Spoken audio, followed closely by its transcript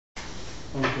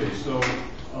Okay, so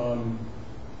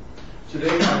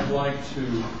today I'd like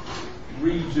to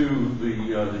redo the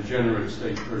degenerate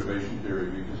state perturbation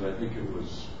theory because I think it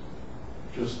was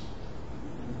just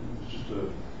a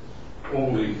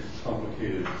overly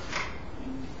complicated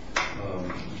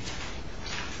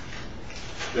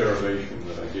derivation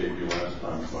that I gave you last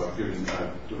time. So I've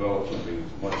developed something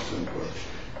that's much simpler,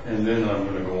 and then I'm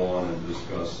going to go on and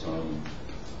discuss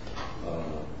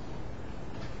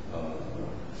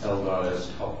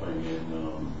L.S. coupling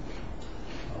in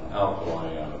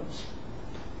alkali atoms.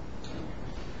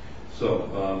 So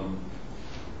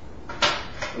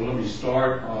let me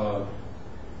start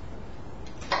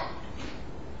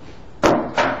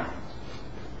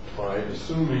by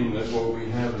assuming that what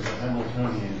we have is a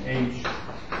Hamiltonian H,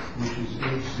 which is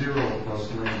H0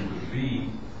 plus lambda V,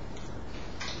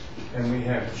 and we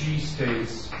have G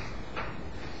states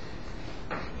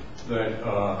that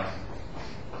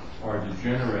are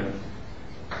degenerate.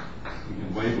 We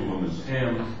can label them as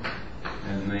M,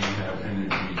 and they have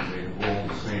energy, they have all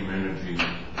the same energy,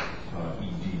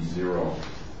 ED0.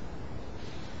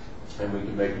 And we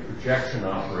can make a projection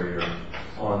operator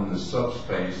on the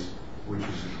subspace, which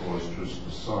is, of course, just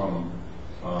the sum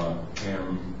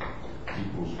M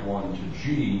equals 1 to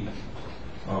G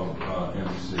of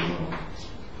M0,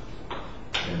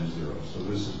 M0. So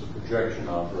this is the projection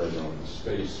operator on the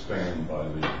space spanned by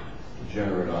the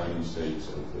degenerate eigenstates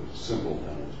of the simple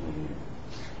Hamiltonian.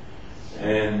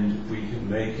 And we can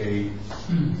make a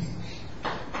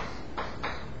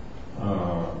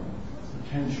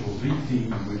potential VT,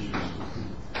 which is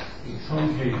the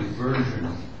truncated version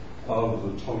of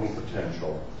the total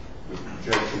potential with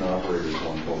projection operators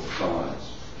on both sides.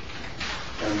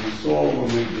 And we saw when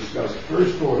we discussed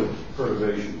first order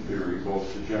perturbation theory,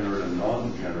 both degenerate and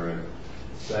non-degenerate,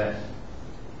 that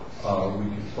we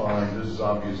can find, this is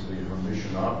obviously a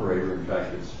Hermitian operator. In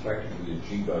fact, it's effectively a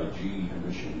G by G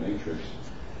Hermitian matrix.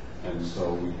 And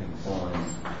so we can find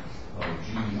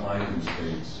G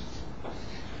eigenstates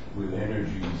with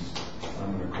energies,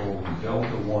 I'm going to call them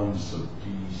delta 1 sub D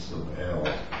sub L.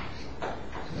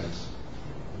 That's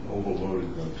an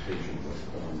overloaded notation, but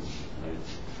I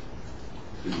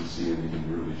didn't see anything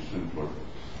really simpler.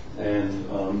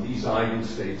 And these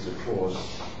eigenstates, of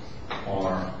course,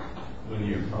 are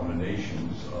linear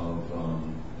combinations of,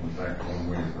 in fact, one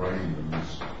way of writing them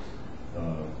is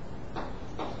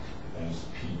as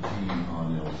PT on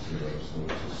L0. So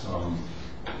it's a sum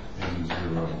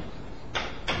M0,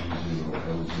 M0,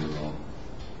 L0,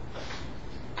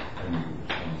 and equals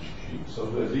 1 to G. So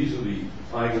these are the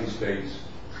eigenstates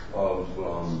of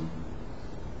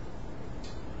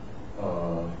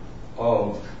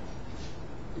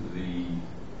the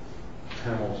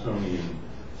Hamiltonian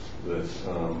that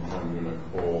I'm going to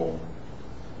call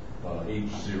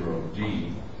H0D,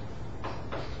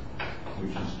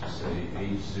 which is to say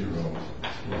H0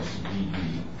 plus DD.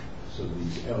 So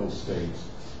these L states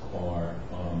are,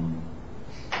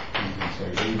 you can say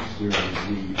H0D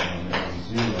on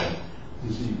L0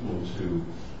 is equal to,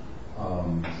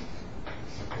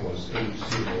 of course,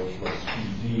 H0 plus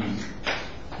PD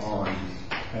on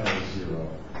L0.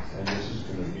 And this is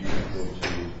going to be equal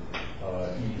to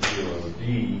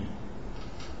E0D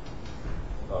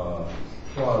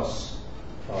plus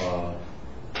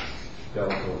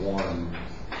delta 1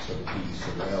 sub D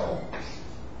sub L,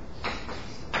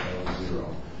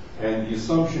 L0. And the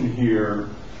assumption here,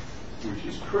 which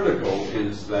is critical,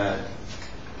 is that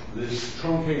this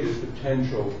truncated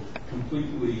potential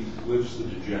completely lifts the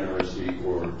degeneracy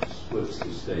or splits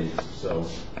the states. So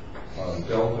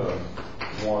delta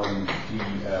 1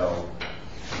 DL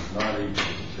is not equal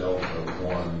to delta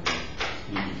 1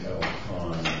 DL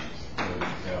prime, where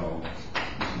L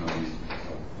is not equal to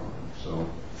L prime. So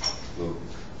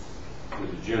the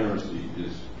degeneracy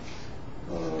is,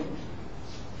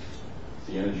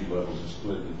 the energy levels are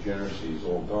split, the degeneracy is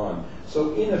all gone.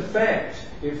 So in effect,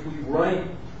 if we write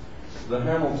the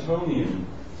Hamiltonian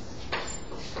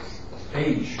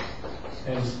H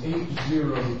as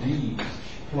H0D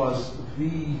plus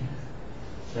V,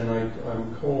 and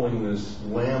I'm calling this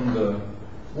lambda,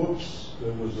 whoops,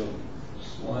 there was a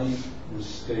slight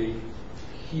mistake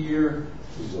here,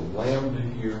 there's a lambda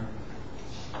here,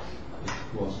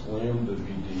 plus lambda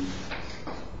VD,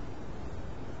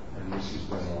 and this is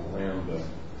then a lambda of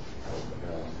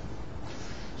L.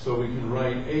 So we can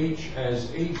write H as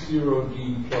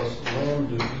H0D plus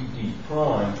lambda VD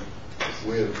prime,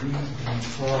 where VD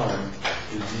prime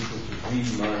is equal to V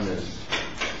minus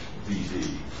VD.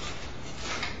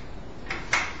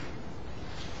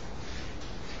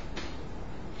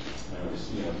 Now you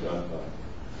see I've got a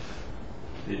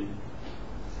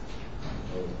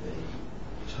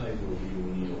type of you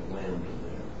need a lambda there.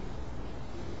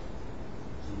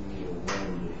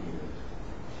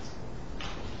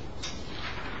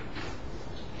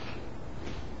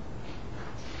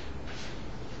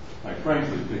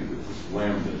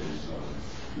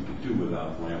 could do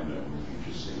without lambda. We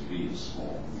could just say v is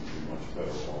small. We'd be much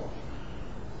better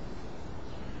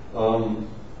off.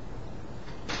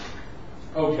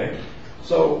 Okay,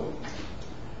 so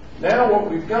now what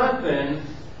we've got then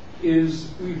is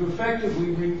we've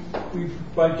effectively,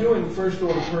 by doing first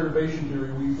order perturbation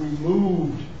theory, we've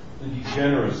removed the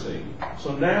degeneracy.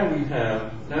 So now we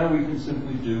can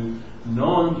simply do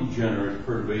non-degenerate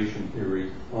perturbation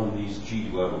theory on these G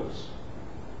levels.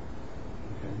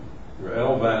 Okay. There are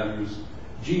L values,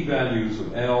 G values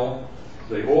of L.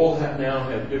 They all now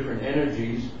have different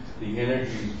energies. The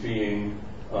energies being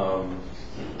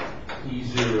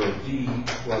E0D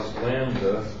plus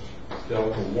lambda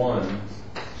delta 1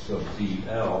 sub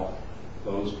dl,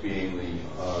 those being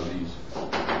these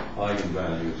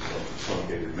eigenvalues of the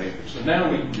truncated matrix. So now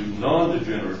we can do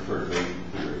non-degenerate perturbation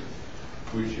theory,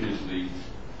 which is the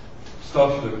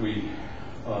stuff that we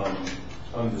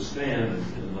understand.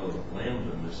 There's another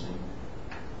lambda missing.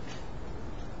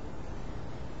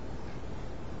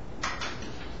 I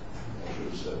should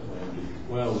have said lambda.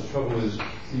 Well, the trouble is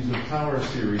these are power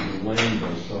series of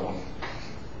lambda, so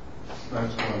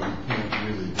that's why we can't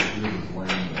really get rid of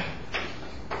lambda.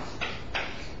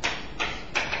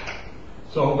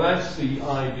 So that's the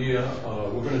idea.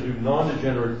 We're going to do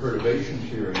non-degenerate perturbation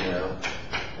theory now.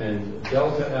 And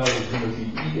delta L is going to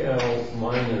be EL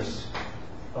minus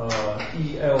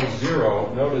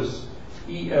EL0. Notice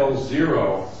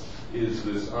EL0 is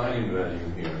this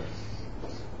eigenvalue here.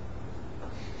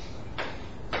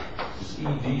 It's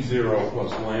ED0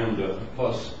 plus lambda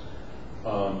plus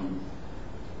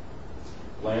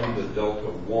lambda delta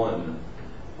 1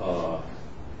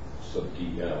 sub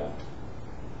dl.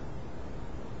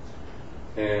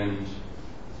 And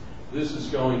this is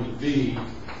going to be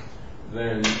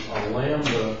then a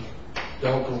lambda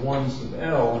delta 1 sub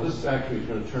L. This actually is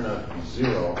going to turn out to be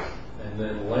 0. And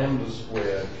then lambda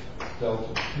squared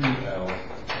delta 2L,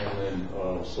 and then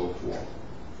so forth.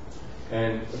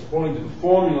 And according to the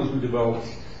formulas we developed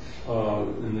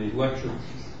in the lecture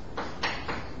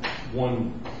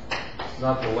one,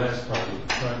 not the last time, but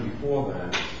the time before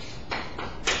that,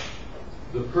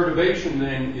 the perturbation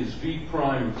then is V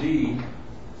prime D,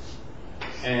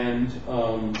 and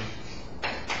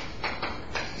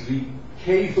the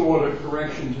kth order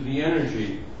correction to the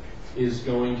energy is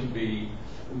going to be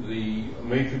the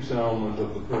matrix element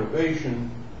of the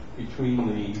perturbation between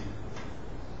the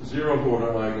zeroth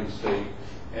order eigenstate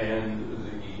and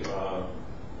the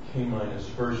k minus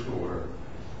first order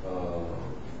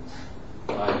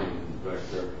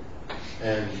eigenvector.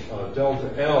 And delta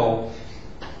L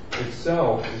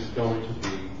itself is going to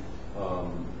be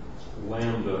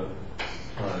lambda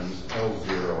times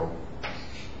L0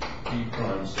 d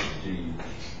prime sub d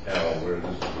L, where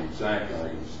this is the exact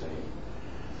eigenstate.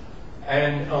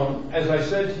 And as I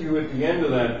said to you at the end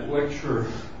of that lecture,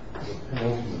 the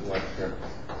penultimate lecture,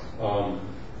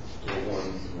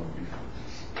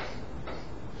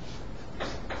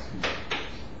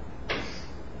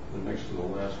 next to the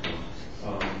last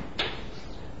one,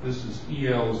 this is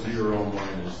EL0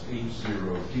 minus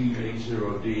H0D.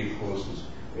 H0D, of course, is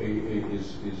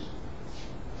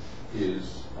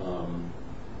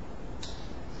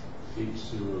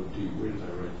H0D, where did I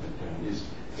write that down? Is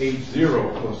H0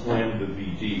 plus lambda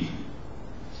VD,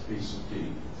 A sub D.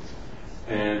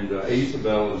 And A sub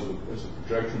L is a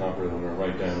projection operator I'm going to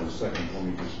write down in a second. Let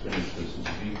me just finish this. Is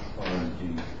V prime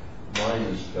D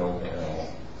minus delta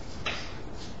L.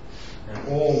 And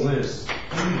all this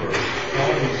inverse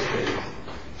eigenstate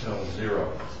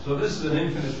L0. So this is an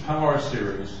infinite power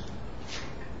series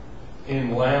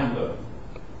in lambda.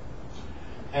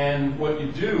 And what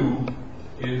you do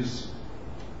is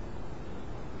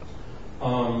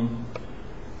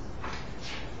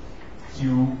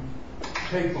you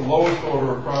take the lowest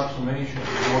order approximation,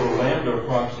 the order lambda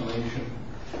approximation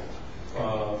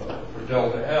for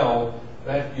delta L.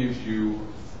 That gives you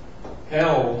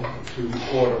L to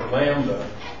order lambda.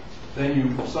 Then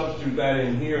you substitute that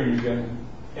in here and you get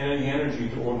any energy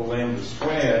to order lambda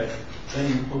squared. Then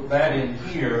you put that in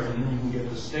here, and then you can get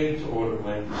the state to order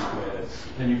lambda squared.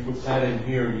 Then you put that in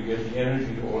here, and you get the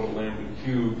energy to order lambda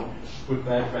cubed. Put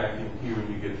that back in here, and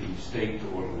you get the state to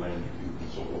order lambda cubed,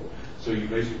 and so forth. So you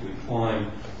basically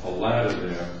climb a ladder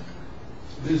there.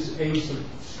 This A sub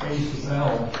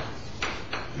L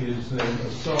is then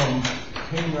a sum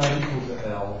k not equal to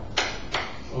L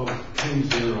of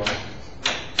K0,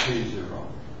 K0.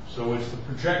 So it's the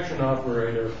projection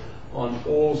operator on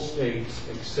all states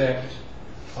except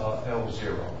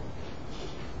L0.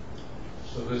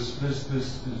 So this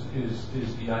is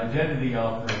the identity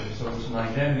operator. So it's an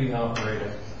identity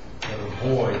operator that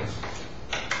avoids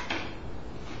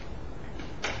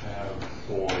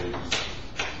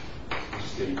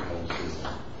state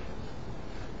L0.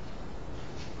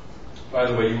 By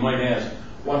the way, you might ask,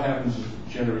 what happens if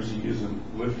degeneracy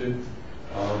isn't lifted?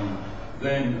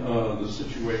 Then the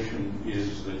situation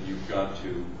is that you've got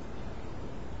to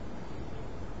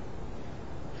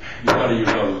use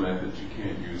other methods. You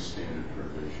can't use standard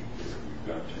perturbation here. You've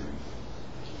got to.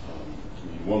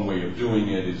 One way of doing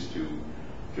it is to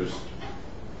just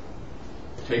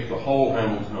take the whole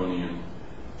Hamiltonian,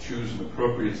 choose an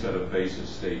appropriate set of basis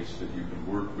states that you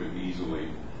can work with easily,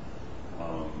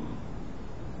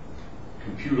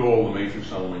 compute all the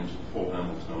matrix elements of the full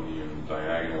Hamiltonian,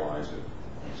 diagonalize it,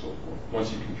 and so forth.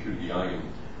 Once you compute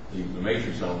the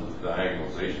matrix elements, the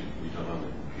diagonalization can be done on the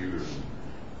computer in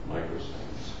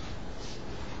microseconds.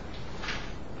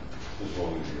 As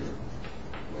long as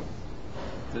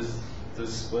you're.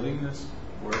 Does splitting this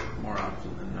work more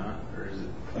often than not, or is it?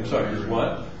 I'm sorry, does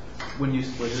what? When you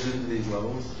split it into these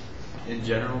levels, in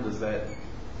general, does that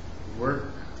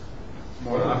work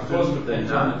more often than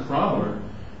not? The problem.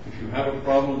 If you have a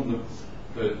problem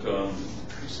that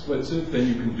splits it, then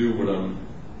you can do what I'm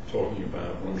talking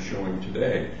about, what I'm showing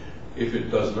today. If it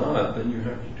does not, then you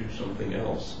have to do something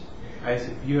else. I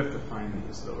see. You have to find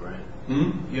these, though, right?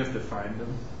 Hmm? You have to find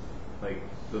them, like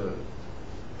the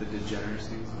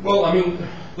degeneracies. Well, I mean,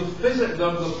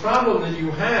 the problem that you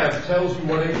have tells you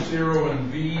what H0 and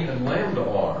V and lambda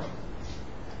are.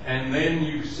 And then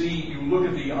you look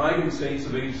at the eigenstates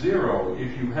of H0.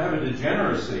 If you have a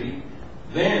degeneracy,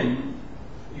 then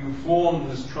you form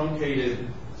this truncated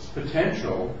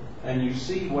potential, and you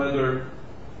see whether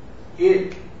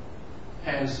it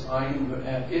has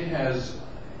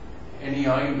any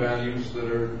eigenvalues that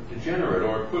are degenerate,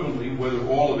 or equivalently, whether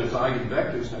all of its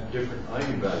eigenvectors have different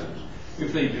eigenvalues.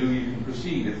 If they do, you can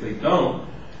proceed. If they don't,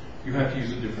 you have to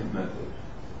use a different method.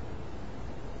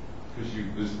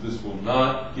 Because this will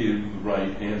not give the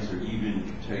right answer, even if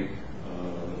you take,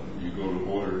 you go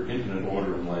to infinite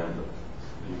order in lambda.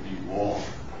 You'll be wrong.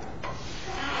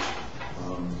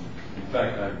 In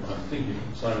fact, I'm thinking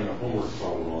of signing a homework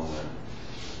problem on that.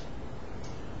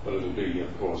 But it'll be,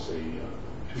 of course, a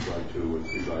 2x2 or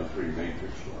 3x3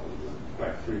 matrix rather than, in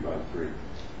fact, 3x3.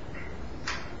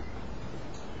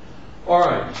 All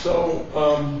right, so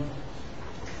I'll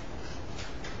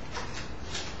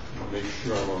make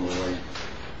sure I'm on the right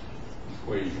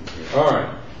equation here. All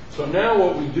right, so now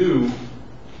what we do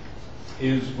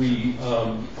is we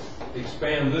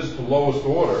expand this to lowest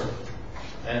order,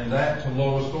 and that to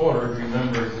lowest order,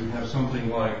 remember, we have something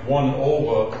like 1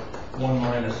 over 1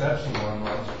 minus epsilon,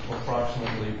 that's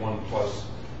approximately 1 plus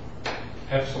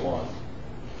epsilon.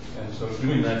 And so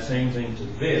doing that same thing to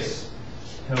this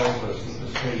tells us that the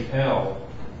state L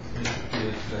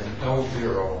is then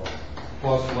L0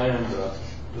 plus lambda,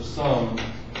 the sum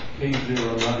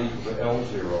K0 not equal to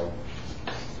L0,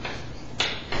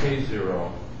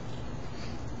 K0,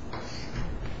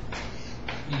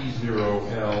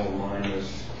 E0L minus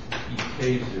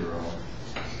EK0,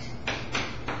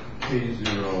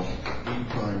 K0, E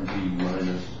prime D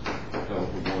minus delta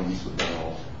 1 sub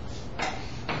L,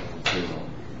 0.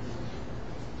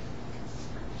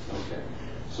 Okay.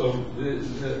 So,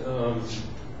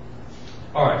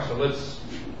 all right, so let's,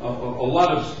 a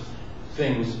lot of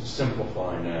things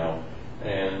simplify now,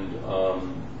 and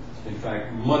in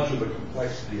fact, much of the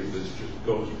complexity of this just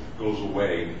goes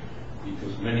away,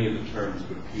 because many of the terms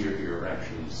that appear here are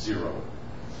actually 0.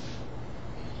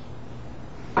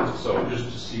 So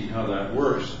just to see how that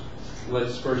works,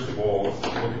 let's first of all look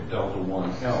at delta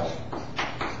 1L.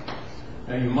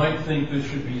 Now you might think this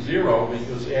should be 0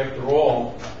 because after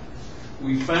all,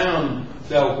 we found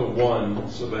delta 1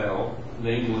 sub L,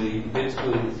 namely it's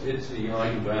the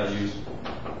eigenvalues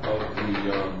of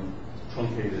the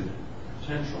truncated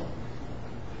potential.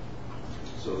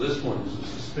 So this one is a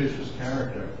suspicious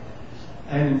character.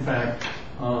 And in fact,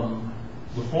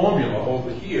 the formula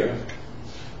over here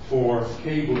for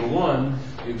k equal to 1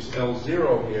 gives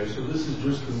L0 here. So this is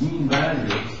just the mean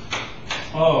value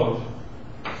of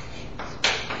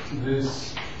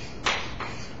this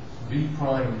V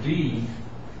prime D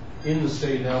in the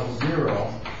state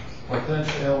L0, but that's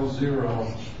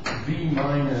L0 V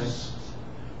minus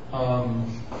PD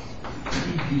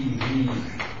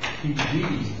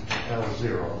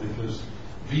L0, because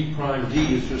V prime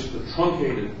D is just the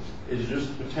truncated, is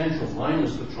just potential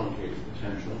minus the truncated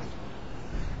potential.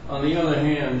 On the other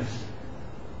hand,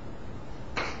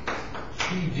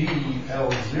 PD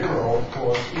L0, of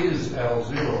course, is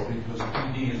L0 because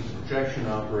PD is the projection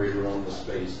operator on the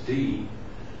space D.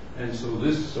 And so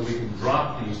we can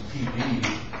drop these PDs,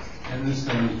 and this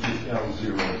thing is just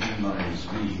L0, E minus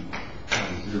V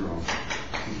L0,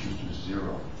 which is just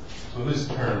 0. So this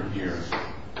term here is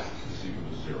equal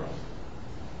to 0.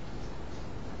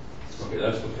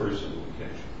 that's the first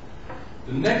simplification.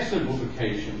 The next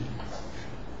simplification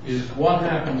is what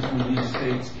happens when these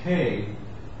states K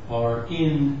are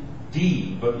in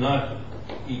D, but not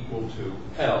equal to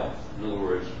L. In other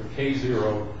words, for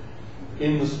K0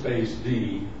 in the space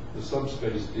D, the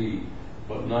subspace D,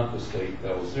 but not the state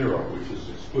L0, which is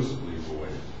explicitly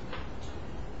avoided.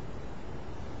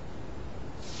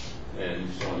 And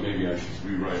so maybe I should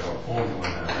rewrite our formula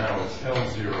now. Now it's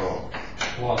L0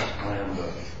 plus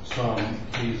lambda sum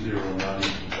K0 not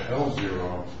equal to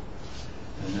L0.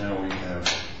 And now we have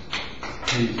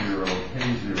K0,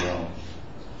 K0,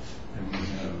 and we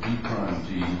have V prime D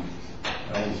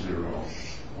L0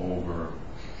 over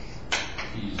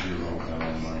E0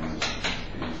 L minus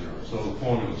K0. So the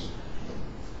formula's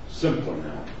simpler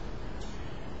now.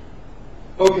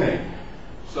 Okay,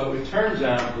 so it turns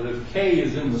out that if K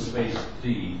is in the space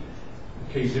D,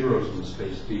 K0 is in the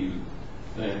space D,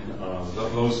 then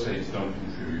those states don't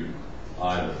contribute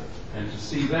either. And to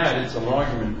see that, it's an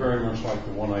argument very much like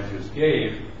the one I just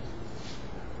gave.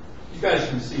 You guys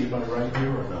can see if I'm right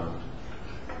here or not.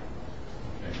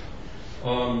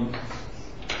 Okay.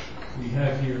 We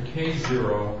have here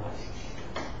K0,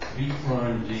 V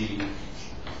prime D,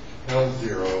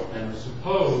 L0, and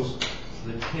suppose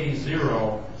that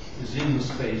K0 is in the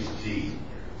space D.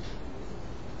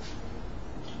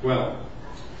 Well,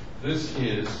 this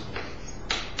is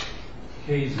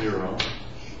K0,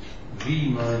 V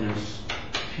minus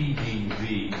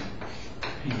PDV,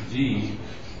 PD,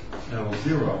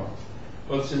 L0.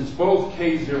 But since both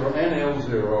K0 and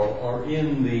L0 are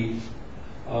in the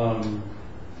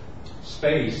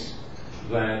space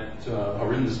that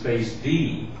are in the space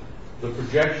D, the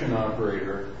projection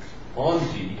operator on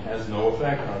D has no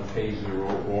effect on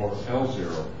K0 or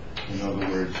L0. In other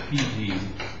words, PD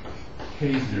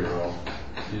K0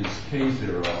 is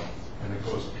K0, and of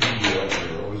course PD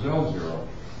L0 is L0.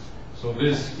 So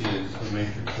this is the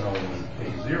matrix element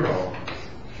K0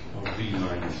 of V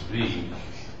minus V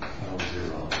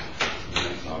L0, and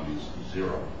that's obviously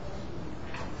 0.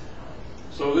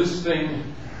 So this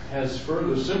thing has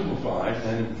further simplified,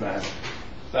 and in fact,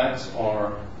 that's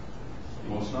our,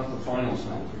 well, it's not the final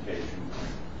simplification,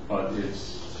 but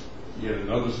it's yet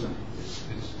another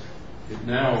simplification. It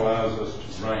now allows us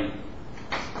to write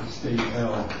the state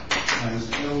L minus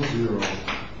L0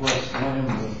 plus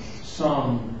lambda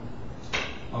sum.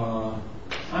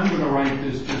 I'm going to write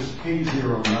this just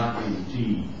K0 not in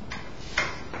D.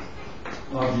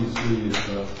 Obviously, it's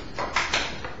a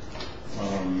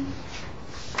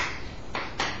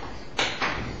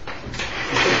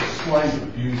slight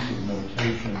abuse of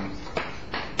notation.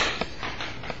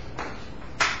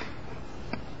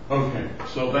 Okay,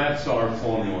 so that's our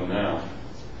formula now.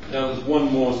 Now there's one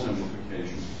more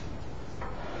simplification.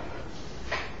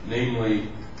 Namely,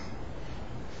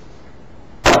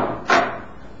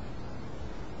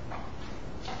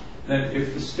 that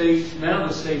if the state, now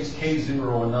the states K0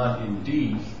 are not in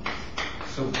D,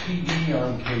 so PD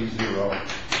on K0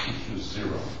 equals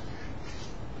 0.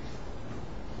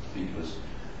 Because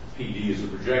PD is a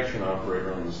projection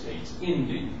operator on the states in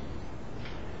D.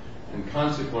 And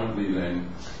consequently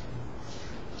then,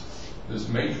 this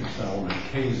matrix element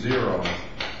K0,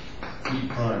 E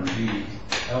prime D,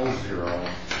 L0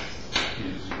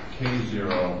 is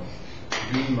K0,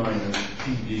 V minus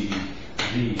PD,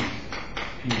 V,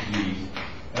 PD,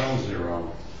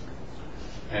 L0.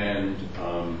 And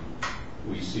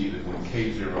we see that when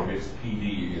K0 hits PD,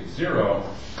 you get 0.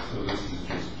 So this is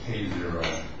just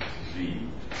K0, V,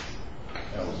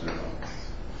 L0.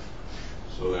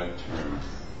 So that term,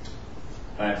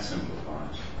 that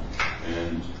simplifies.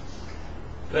 And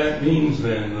that means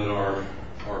then that our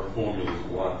formula is a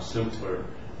lot simpler.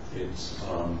 It's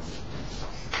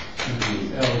simply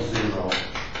L0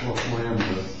 plus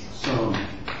lambda sum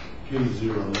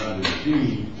K0 not in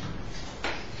D,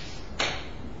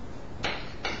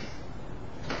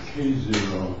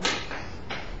 K0,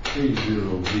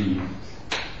 K0V,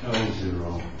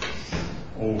 L0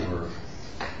 over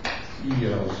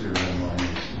EL0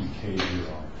 minus EK0.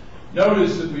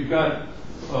 Notice that we've got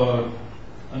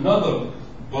another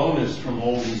bonus from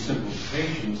all these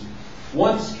simplifications.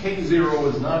 Once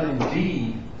K0 is not in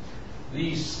D,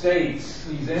 these states,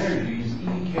 these energies,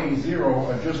 EK0,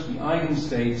 are just the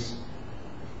eigenstates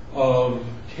of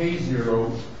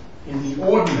K0 in the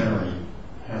ordinary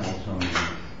Hamiltonian,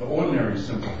 the ordinary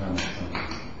simple Hamiltonian.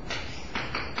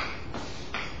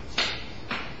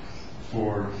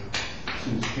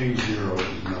 Since K0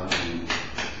 is not in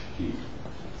D.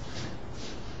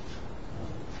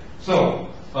 So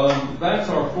that's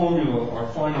our formula, our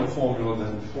final formula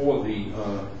then for the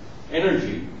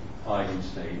energy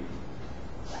eigenstate.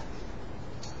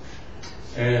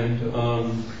 And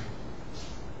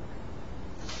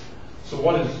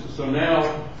so now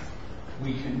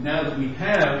now that we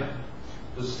have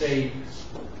the state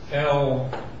L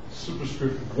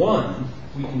superscript 1,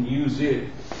 we can use it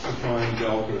to find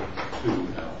delta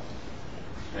 2L.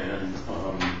 And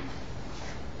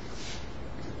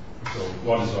so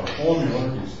what is our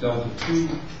formula? It's delta 2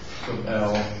 sub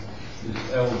L is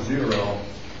L0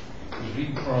 V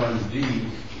prime D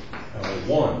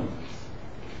L1.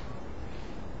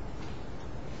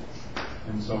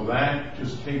 And so that,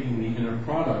 just taking the inner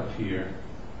product here,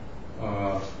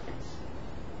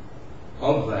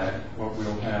 of that, what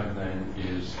we'll have then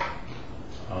is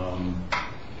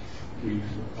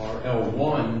our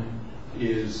L1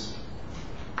 is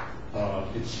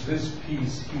it's this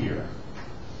piece here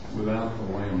without the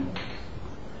lambda.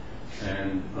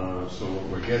 And so what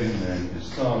we're getting then is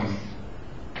some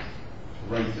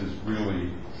rate is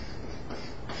really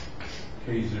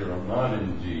K0 not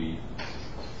in D.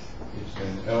 It's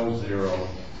then L0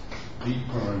 D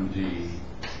prime D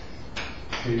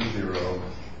K0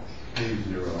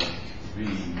 K0 V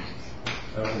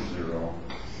L0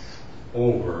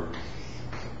 over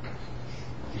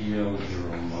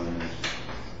EL0 minus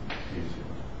K0.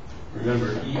 Remember,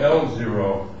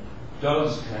 EL0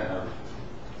 does have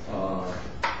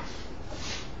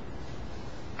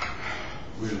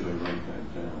where did I write that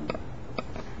down?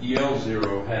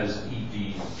 EL0 has ED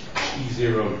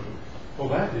E0. Oh,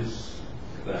 that is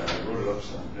that. I wrote it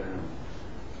upside down.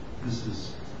 This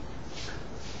is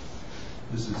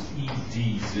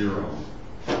ED0.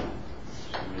 So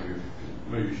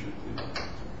maybe you should do that.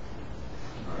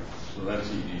 All right, so that's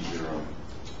ED0.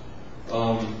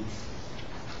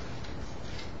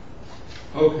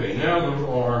 Okay, now there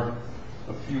are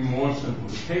a few more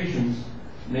simplifications,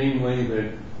 namely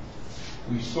that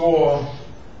we saw,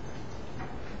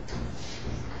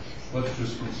 let's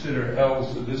just consider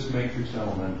this matrix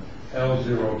element,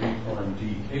 L0 B prime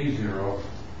D K0.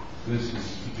 This is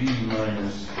V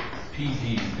minus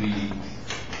PD V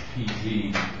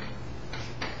PD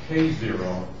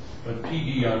K0, but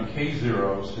PD on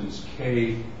K0, since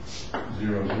K0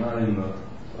 is not in the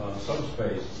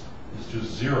subspace, is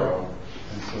just 0,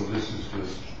 and so this is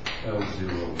just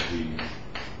L0 V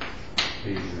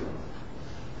K0.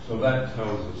 So that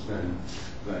tells us then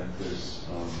that this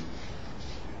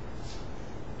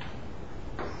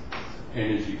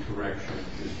energy correction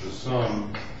is the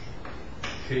sum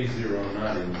K0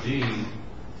 not in D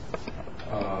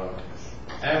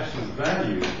absolute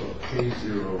value of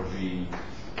K0 V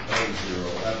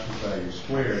L0 absolute value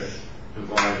squared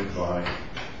divided by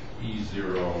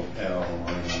E0 L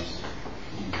minus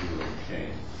E0 K.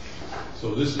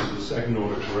 So this is the second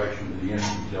order correction to the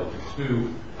energy delta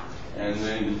 2, and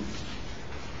then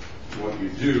what you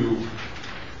do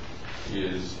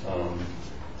is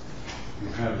you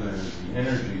have then the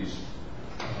energies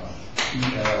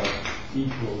EL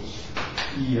equals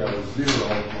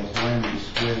EL0 plus lambda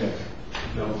squared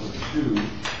delta 2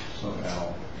 sub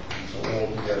L. And so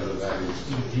altogether that is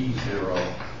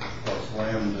ED0 plus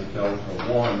lambda delta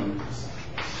 1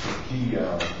 sub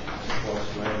DL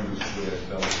plus lambda squared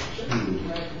delta 2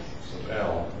 sub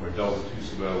L, where delta 2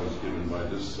 sub L is given by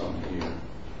this sum here.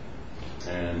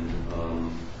 And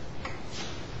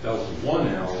delta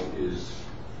 1L is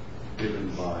given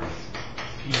by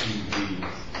PDV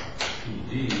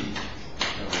PD,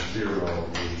 L0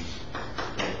 is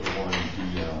delta 1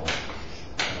 DL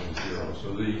L0. So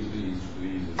these are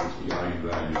just the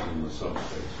eigenvalues in the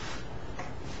subspace.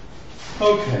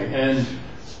 Okay, and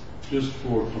just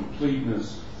for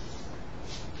completeness,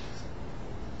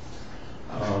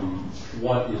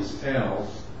 what is L?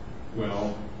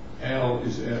 Well, L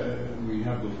is, we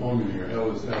have the formula here,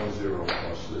 L is L0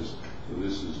 plus this, so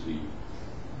this is the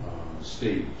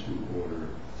state to order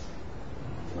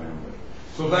lambda.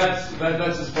 So that's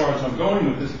as far as I'm going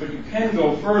with this, but you can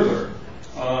go further.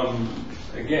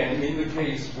 Again, in the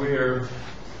case where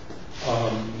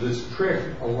this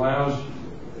trick allows,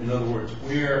 in other words,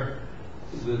 where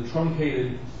the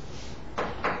truncated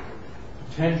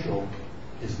potential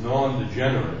is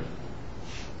non-degenerate,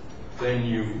 then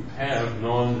you have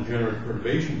non-degenerate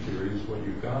perturbation theory is what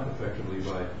you've got effectively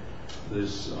by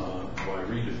this, by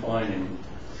redefining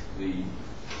the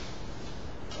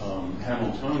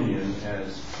Hamiltonian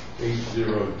as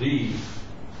H0D,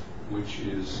 which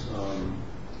is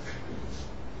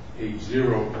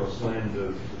H0 plus lambda,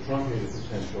 the truncated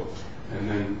potential, and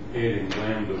then adding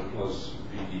lambda plus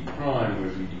VD prime,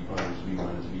 where VD prime is V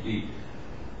minus VD.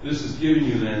 This is giving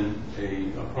you then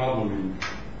a problem in,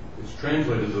 it's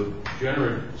translated the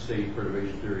degenerate state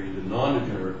perturbation theory into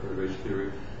non-degenerate perturbation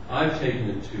theory. I've taken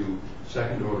it to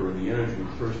second order of the energy and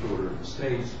first order of the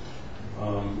states.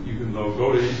 You can though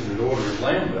go to infinite order in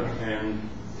lambda, and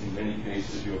in many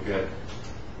cases you'll get,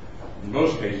 in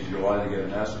most cases you'll either get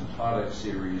an asymptotic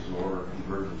series or a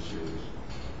convergent series.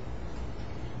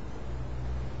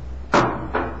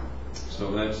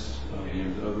 So that's the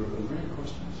end. Are there any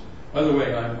questions? By the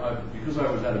way, because I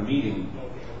was at a meeting,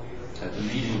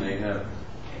 they have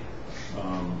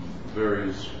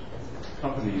various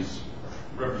companies,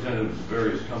 representatives of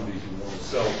various companies who want to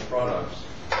sell products,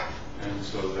 and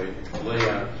so they lay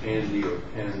out candy or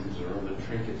pens or other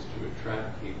trinkets to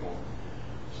attract people.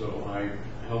 So I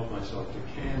help myself to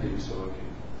candy so I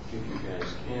can give you guys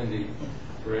candy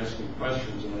for asking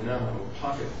questions, and I now have a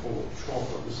pocket full of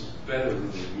chocolate. This is better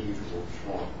than the usual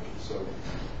chocolate. So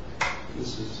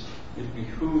it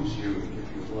behooves you, if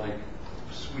you like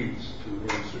sweets,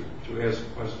 to ask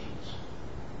questions.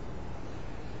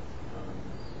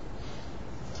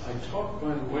 I talked,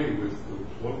 by the way, with the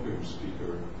colloquium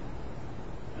speaker,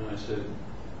 and I said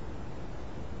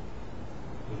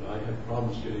that I had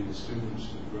problems getting the students,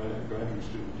 the graduate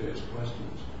student, to ask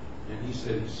questions. And he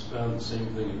said he's found the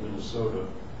same thing in Minnesota,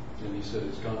 and he said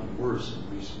it's gotten worse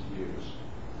in recent years.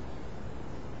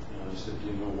 And I said, do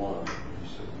you know why? And he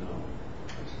said, no.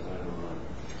 I said, I don't know.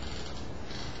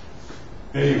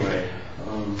 Anyway,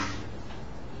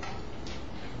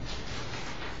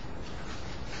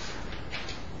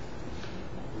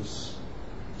 there's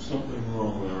something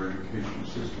wrong with our education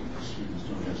system. The students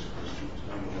don't ask questions.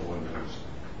 I don't know what it is.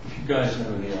 If you guys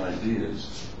have any ideas,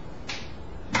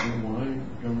 do you know why you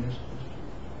don't ask questions?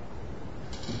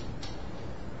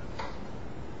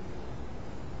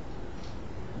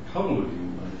 A couple of you,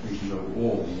 I think, know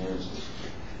all the answers.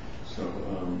 So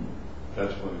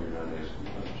that's why you're not asking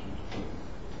questions.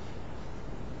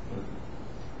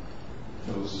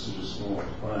 But this is such a small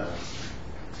class.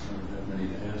 I don't have many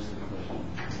to answer the question.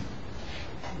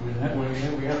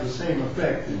 We have the same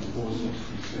effect in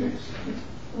 466,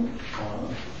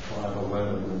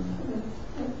 511,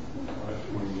 and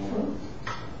 521.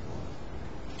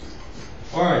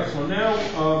 All right, so now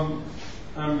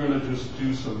I'm going to just do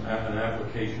an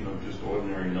application of just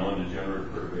ordinary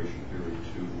non-degenerate perturbation theory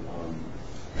to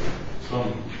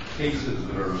some cases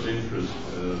that are of interest,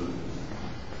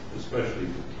 especially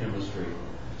for chemistry.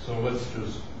 So let's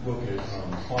just look at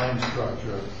fine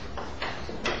structure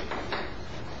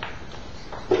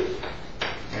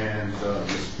and the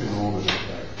spin-orbit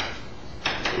effect.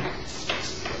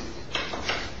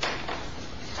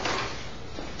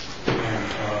 And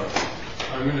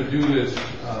I'm going to do this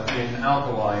in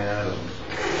alkali atoms.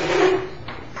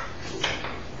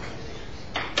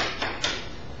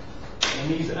 And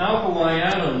these alkali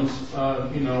atoms,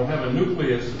 have a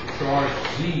nucleus of charge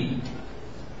Z,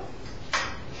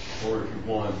 or if you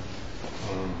want,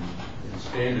 in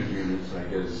standard units, I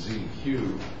guess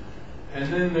ZQ. And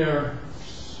then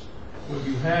what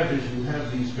you have is you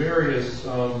have these various,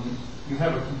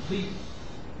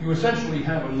 you essentially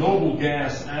have a noble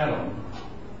gas atom,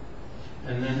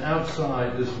 and then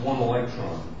outside this one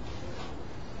electron.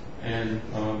 And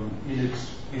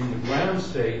in the ground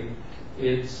state,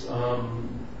 it's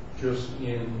just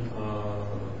in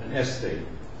an S state,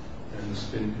 and the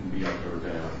spin can be up or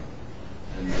down.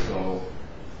 And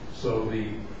so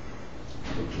the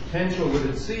potential that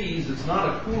it sees, it's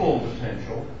not a Coulomb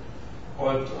potential,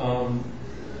 but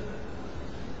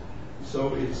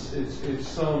so it's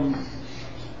some,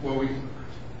 well, we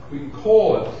can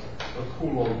call it a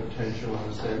Coulomb potential in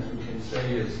a sense. We can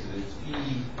say it's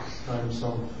E times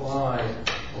some phi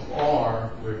of R,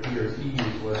 where here E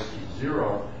is less than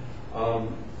 0.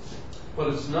 But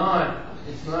it's not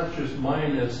just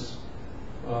minus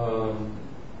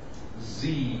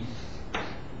Z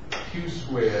Q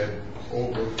squared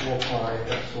over 4 pi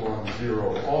epsilon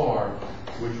 0 R,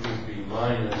 which would be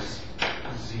minus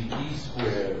ZE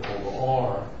squared over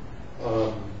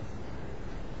R.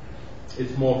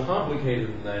 It's more complicated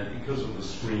than that because of the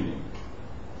screening.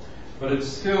 But it's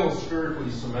still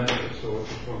spherically symmetric, so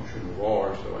it's a function of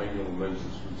R, so angular length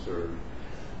is conserved.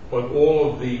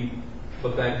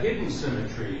 But that hidden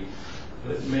symmetry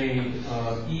that made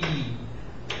E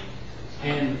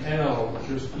and L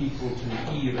just equal to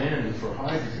E of N for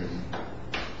hydrogen,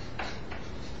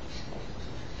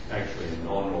 actually a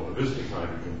non-relativistic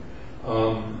hydrogen,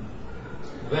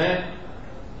 that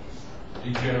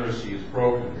degeneracy is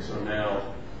broken. So now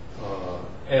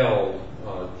L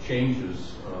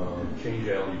changes, change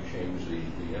L, you change the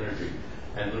energy.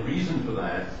 And the reason for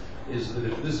that is that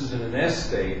if this is in an S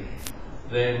state,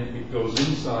 then it goes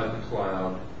inside the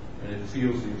cloud and it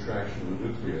feels the attraction of the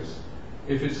nucleus.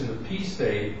 If it's in a P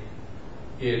state,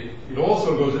 it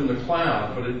also goes in the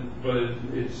cloud, but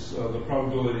it's the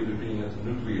probability of it being at the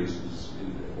nucleus is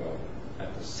well,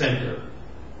 at the center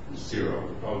is 0.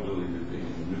 The probability of it being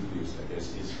in the nucleus, I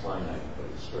guess, is finite, but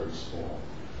it's very small.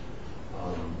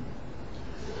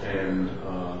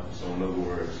 So in other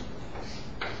words,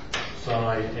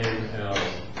 psi NL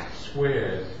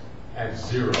squared at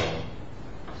 0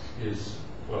 is,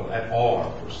 well, at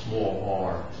R, for small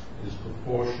r, is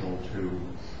proportional to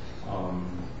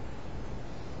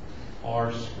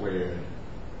R squared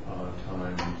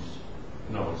times,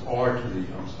 no, it's R to the,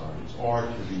 I'm sorry, it's R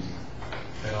to the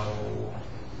L,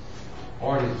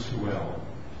 R to the 2L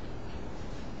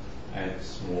at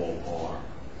small r.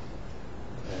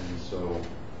 And so,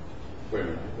 wait a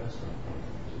minute, that's not right.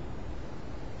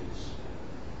 It's,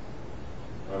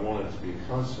 I want it to be a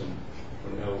constant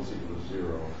when L is equal to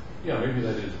 0. Yeah, maybe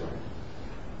that is right.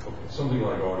 Okay, something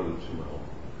like R to the 2L.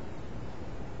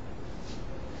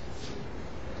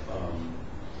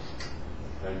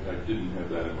 I didn't have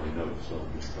that in my notes, so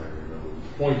I'm just trying to remember.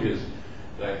 The point is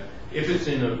that if it's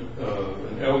in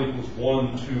an L equals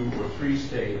 1, 2, or 3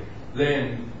 state,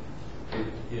 then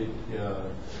it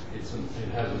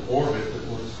has an orbit that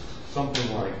looks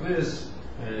something like this,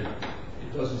 and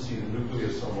it doesn't see the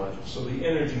nucleus so much, so the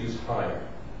energy is higher.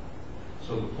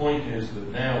 So the point is that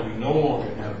now we no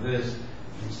longer have this.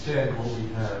 Instead, what we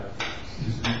have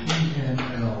is the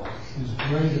ENL is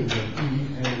greater than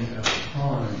ENL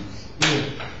prime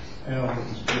if L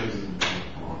is greater than L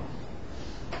prime.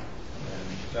 And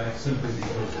that's simply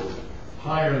because the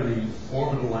higher the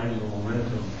orbital angular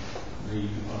momentum, the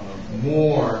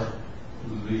more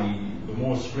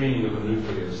screening of the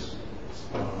nucleus,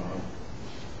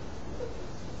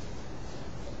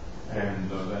 and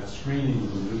that screening of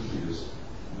the nucleus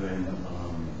then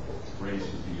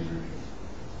raises the energy.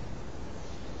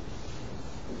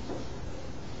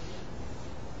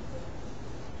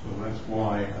 So that's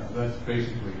why, that's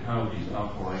basically how these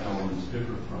alkali elements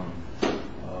differ from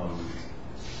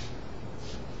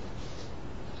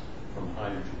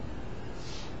hydrogen.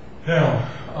 Now,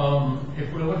 if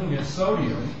we're looking at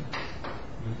sodium,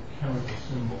 the chemical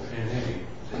symbol Na,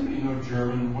 does anybody know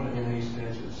German what Na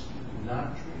stands for? It's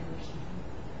not tree or something.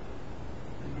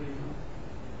 Anybody know?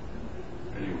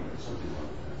 Anyway, something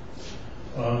like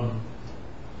that.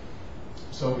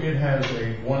 So it has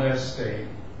a 1s state,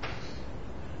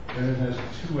 then it has a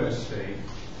 2s state,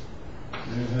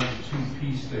 then it has a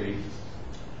 2p state,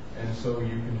 and so you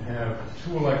can have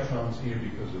 2 electrons here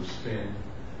because of spin.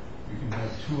 You can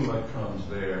have 2 electrons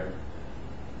there.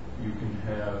 You can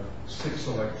have 6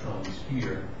 electrons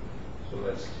here, so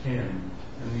that's 10.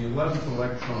 And the 11th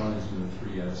electron is in the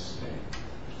 3s state.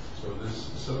 So this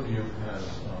sodium has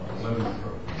 11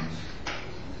 protons.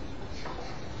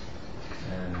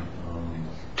 And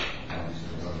obviously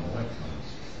 11 electrons.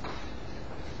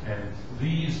 And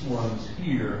these ones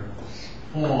here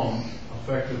form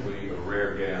effectively a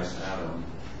rare gas atom.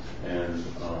 And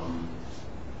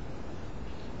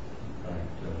what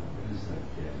is that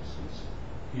gas? It's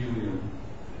helium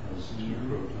has 2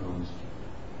 protons.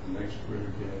 The next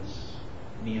rare gas,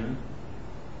 Neon?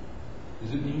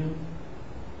 is it neon?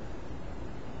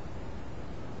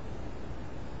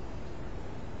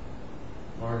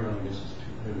 Argon, I guess, is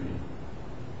too heavy.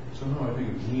 Somehow I think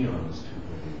neon is too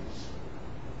heavy.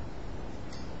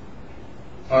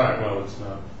 All right, well, it's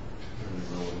not really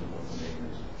relevant what the name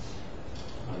is.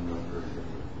 I'm not very good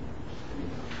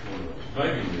with it.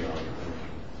 Maybe neon.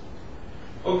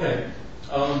 Okay.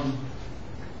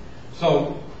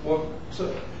 So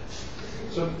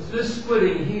this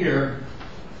splitting here,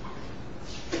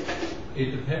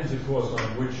 it depends, of course, on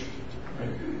which,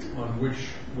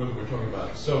 whether we're talking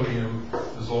about sodium.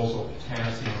 There's also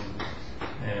potassium,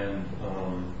 and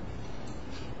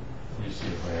let me see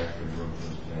if I actually wrote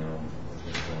this down.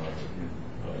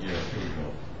 Yeah, here we go.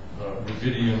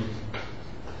 Rubidium,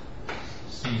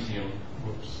 cesium,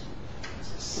 whoops,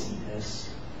 CS.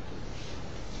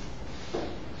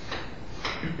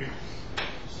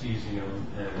 Cesium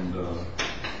and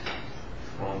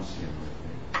francium,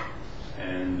 I think,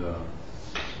 and Na,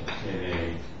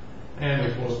 and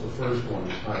of course the first one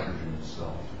is hydrogen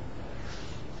itself.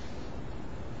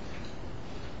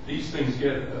 These things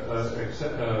get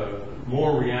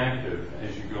more reactive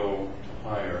as you go to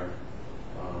higher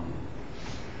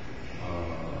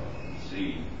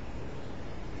Z.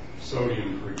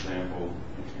 Sodium, for example,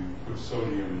 if you put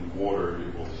sodium in water,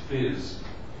 it will fizz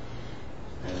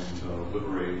and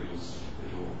liberate.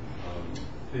 It'll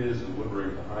fizz and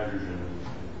liberate the hydrogen. And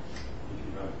if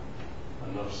you have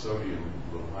enough sodium,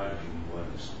 the hydrogen will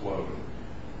explode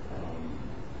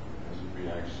as it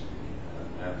reacts to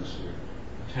the atmosphere.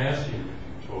 Potassium, if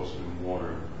you toss it in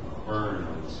water, burn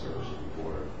on the surface of the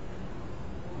water.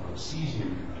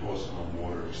 Cesium, if you toss it on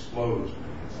water, explodes when it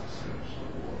hits the surface of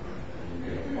the water. And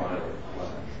you get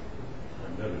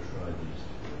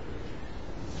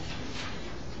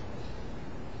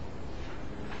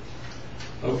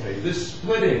Okay, this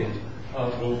splitting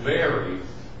will vary,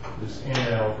 this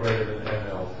NL greater than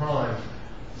NL prime.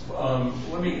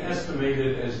 Let me estimate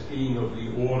it as being of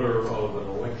the order of an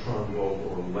electron volt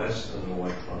or less than an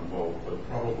electron volt, but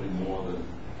probably more than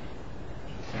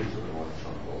 1/10 of an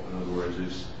electron volt. In other words,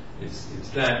 it's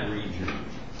that region.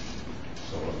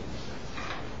 So,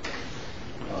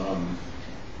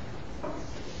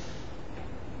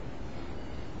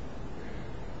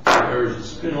 there's a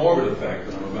spin orbit effect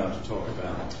that I'm about to talk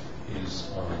about is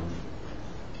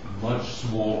much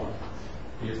smaller.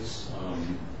 It's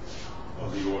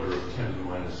of the order of 10 to the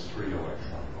minus 3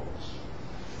 electron volts.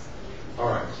 All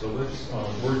right, so let's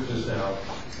work this out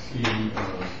in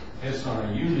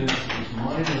SI units. It's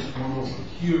minus 1 over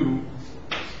Q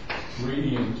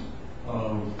gradient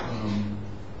of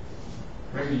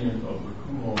the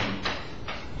Coulomb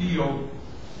field.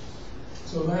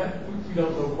 So that, we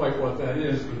don't know quite what that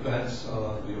is, but that's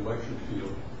the electric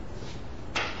field.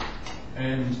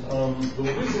 And the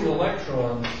whizzing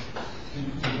electron in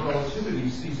relativity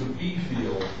sees a B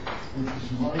field, which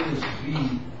is minus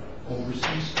V over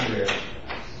C squared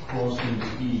crossing to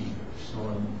E. So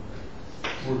I'm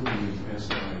working with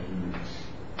SI units.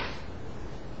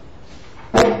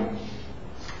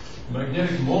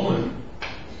 Magnetic moment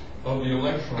of the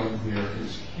electron here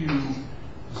is Q,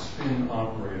 the spin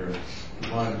operator,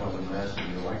 divided by the mass of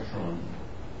the electron.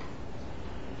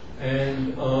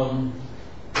 And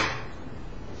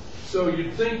so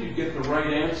you'd think you'd get the right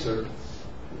answer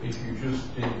if you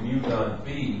just did mu dot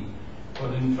B,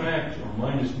 but in fact, or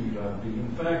minus mu dot B,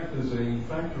 in fact, there's a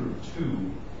factor of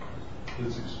 2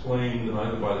 that's explained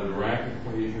either by the Dirac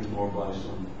equation or by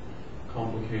some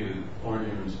complicated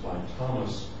arguments by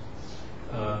Thomas.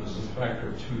 There's a factor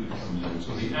of 2 that comes in.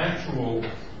 So the actual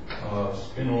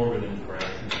spin-orbit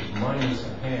interaction is minus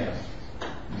 1/2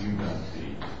 mu dot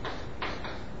B.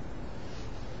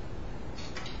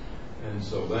 And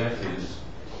so that is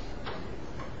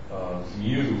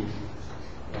mu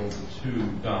over 2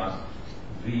 dot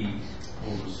V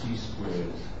over C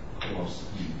squared plus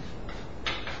E.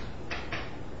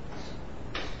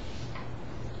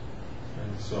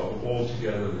 And so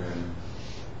altogether then,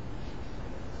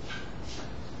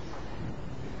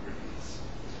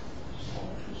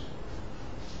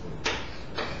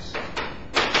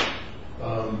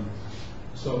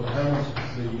 so how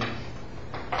the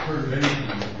perturbation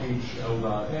of H L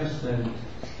dot S then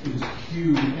is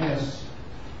QS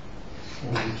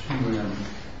over 2M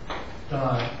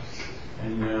dot,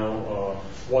 and now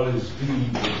what is V?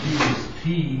 Well, V is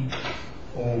P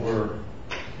over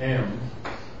M,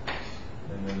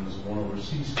 and then there's 1 over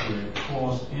C squared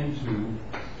crossed into,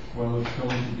 well, it's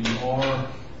going to be R,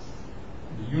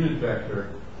 the unit vector,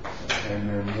 and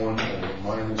then 1 over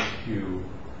minus Q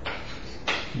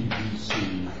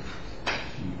PBC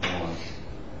P1.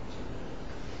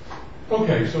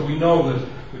 Okay, so we know that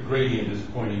the gradient is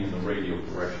pointing in the radial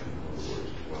direction, in other words,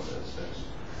 is what that says.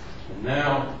 And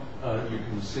now you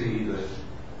can see that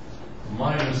the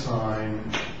minus sign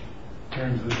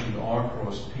turns this into R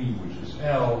cross P, which is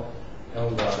L. L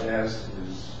dot S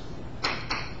is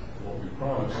what we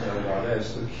promised, L dot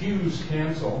S. The Q's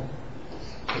cancel,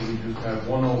 so we just have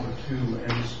 1 over 2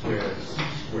 M squared C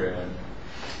squared,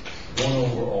 1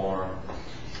 over R,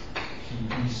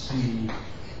 PBC,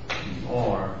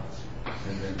 PR,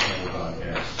 and then L dot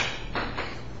S.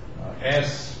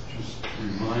 S, just to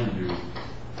remind you,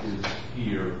 is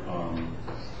here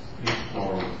H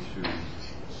bar over 2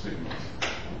 sigma.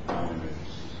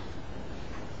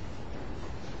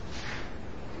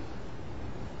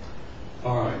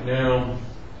 All right, now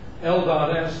L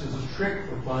dot S is a trick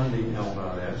for finding L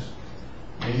dot S.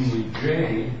 Namely,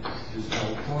 J is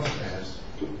L cross S.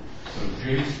 So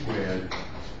J squared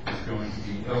is going to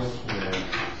be L squared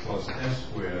plus S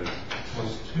squared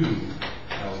plus 2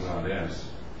 L dot S.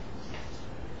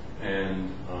 And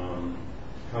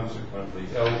consequently,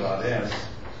 L dot S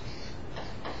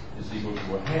is equal to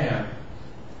 1/2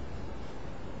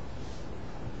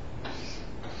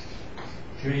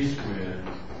 J squared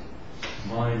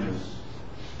minus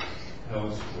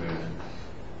L squared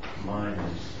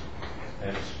minus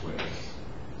X squared.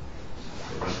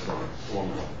 So that's our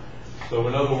formula. So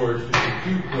in other words, to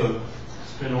compute the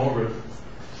spin orbit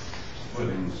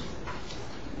splittings,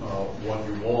 what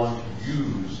you want to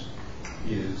use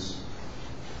is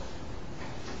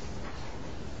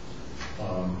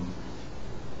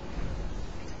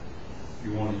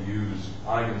you want to use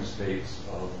eigenstates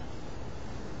of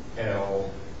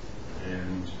L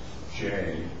and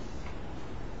J,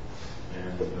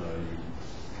 and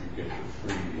you get for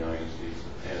free the eigenstates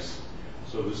of S.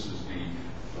 So this is the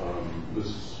this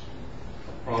is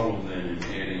a problem then in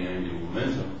adding angular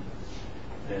momentum,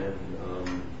 And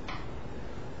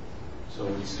so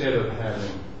instead of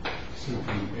having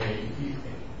simply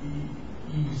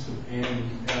E sub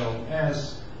n L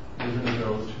S, we're going to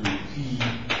go to E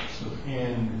sub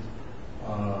n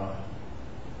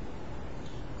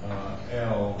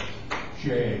L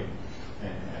J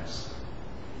and S.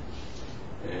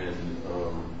 And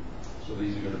so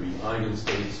these are going to be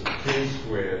eigenstates of K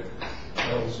squared,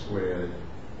 L squared,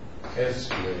 S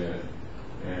squared,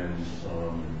 and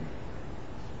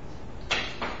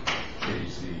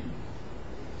JC,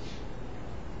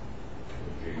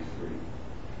 J3.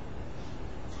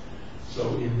 So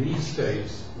in these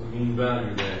states, the mean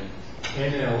value then,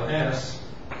 NLS,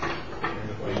 and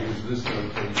if I use this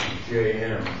notation,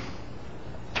 JM,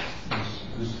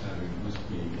 this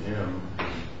being M,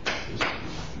 this is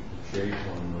J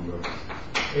one number,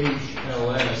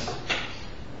 HLS,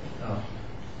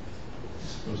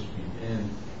 it's supposed to be N.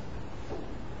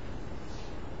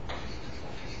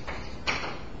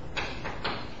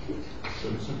 So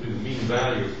it's simply the mean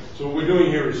value. So what we're doing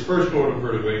here is first order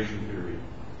perturbation theory.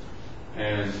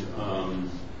 And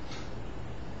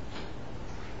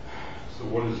so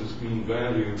what is this mean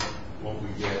value? What we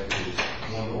get is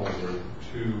 1 over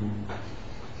 2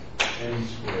 n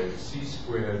squared c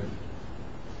squared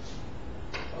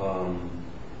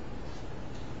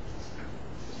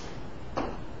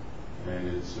and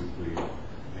it's simply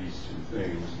these two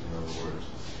things, in other words,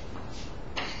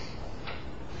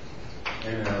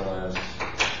 NLS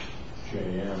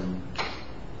JM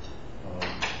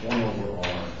 1 over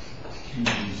R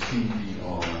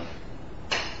QBCDR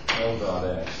L dot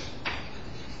X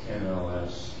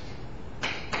NLS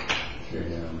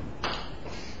JM.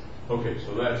 Okay, so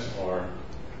that's our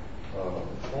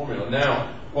formula.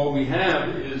 Now, what we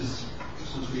have is,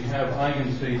 since we have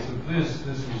eigenstates of this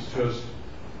is just,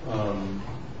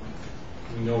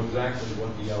 we know exactly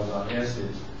what the L dot S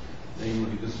is.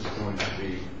 Namely, this is going to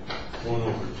be 1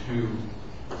 over 2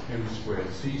 m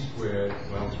squared c squared,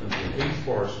 well, it's going to be an h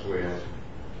bar squared,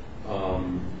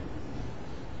 and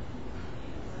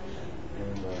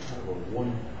I have a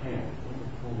 1/2.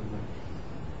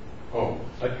 Oh,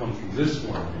 that comes from this 1/2.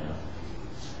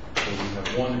 So we have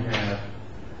 1/2,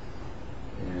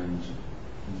 and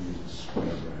we use the square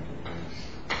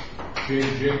bracket here.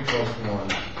 J plus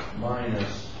 1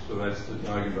 minus, so that's the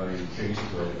eigenvalue of J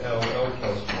squared, L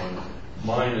plus 1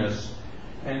 minus,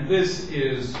 and this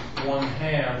is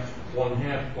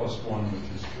 1/2 plus 1, which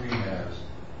is 3/2.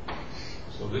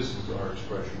 So this is our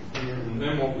expression here, and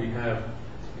then what we have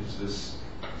is this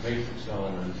matrix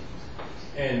element,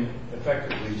 and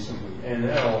effectively simply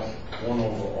NL 1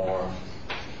 over R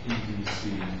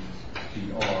PBC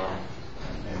DR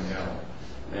and L.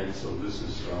 And so this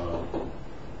is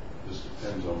this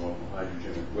depends on what the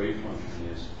hydrogenic wave function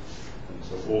is. And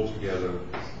so altogether,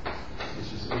 this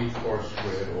is h bar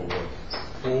squared over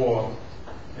 4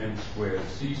 m squared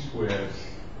c squared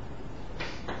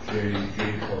j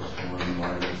plus 1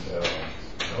 minus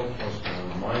L plus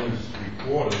 1 minus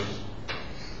 3/4,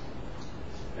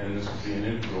 and this would be an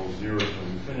integral 0 to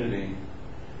infinity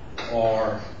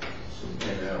R sub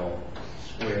NL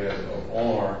squared of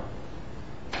R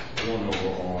 1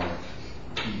 over R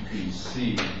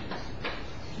PPC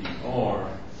dr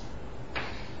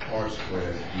R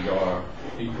squared dr,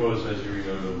 because as you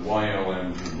remember, YLM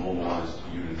is normalized to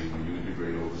unity when you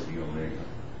integrate over the omega.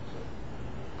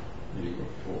 So you go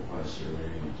 4 pi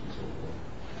serrations and so forth.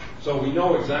 So we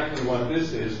know exactly what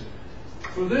this is.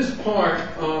 For this part,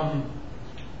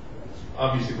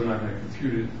 obviously we're not going to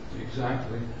compute it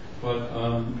exactly, but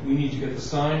we need to get the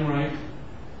sign right,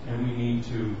 and we need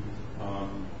to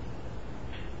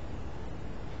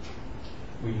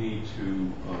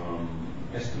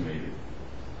estimate it.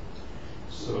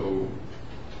 So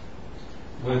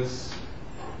let's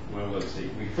see.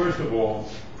 First of all,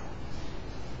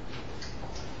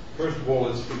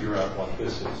 let's figure out what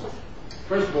this is.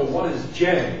 First of all, what is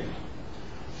J?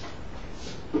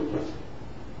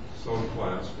 So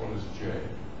class, what is J?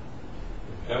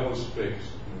 If L is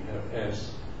fixed and we have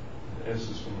S, and S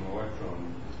is from an electron,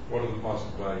 what are the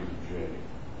possible values of J?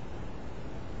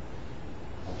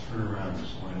 I'll turn around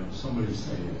this way. Somebody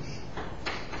say it.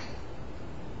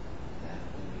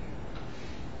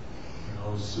 I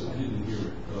didn't hear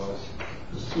it, but I'll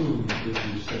assume that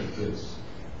you said this.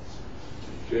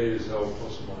 J is L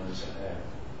plus or minus a half.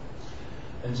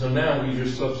 And so now we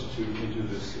just substitute into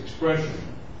this expression.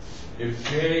 If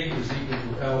J is equal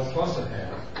to L plus a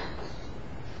half,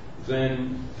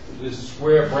 then this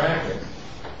square bracket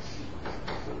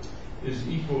is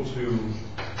equal to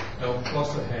L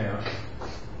plus a half,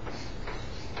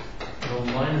 L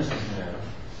minus a half,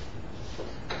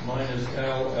 minus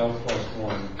L plus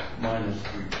 1, minus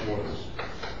 3/4.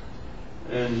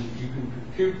 And you can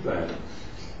compute that.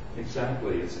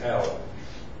 Exactly, it's L.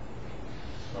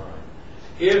 All right.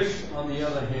 If, on the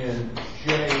other hand,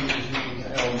 J is equal to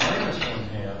L minus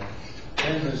 1/2,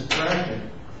 then this bracket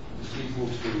is equal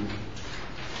to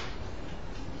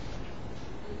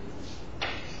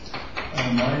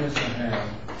L minus 1/2,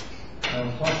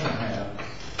 L plus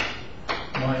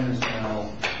 1/2, minus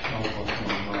L, L plus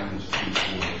 1 minus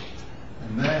 3/4.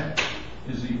 And that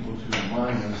is equal to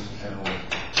minus L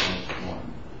plus 1.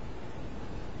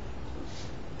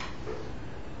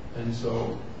 And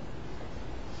so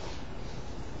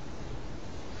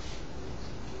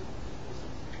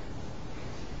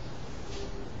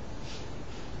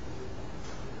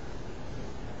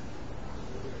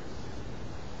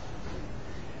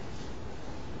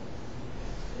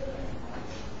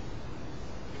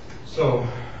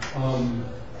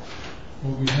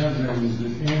what we have then is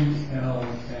that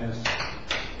NLS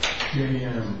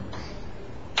JM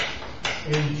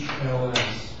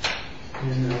HLS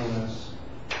NLS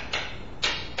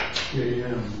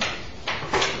JM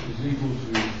is equal to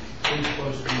A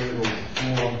plus squared over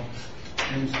 4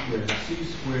 M squared C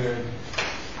squared,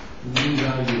 the mean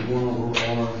value of 1 over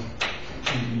R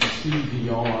and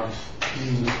CVR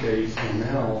in the state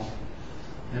NL,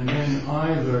 and then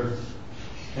either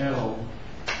L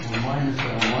or minus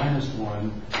L minus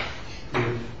 1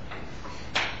 if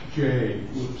J,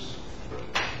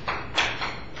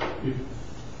 if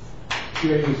J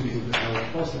is equal to L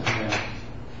plus 1/2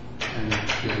 and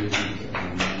if J is equal to L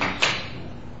minus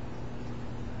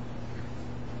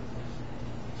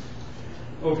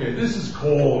 1/2. Okay, this is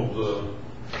called the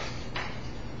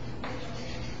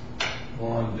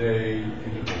Bondé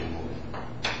integral rule.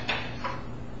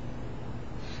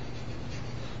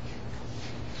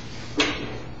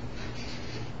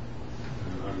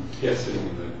 I'm guessing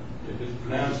that if it's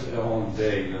pronounced L and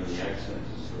day, then the accent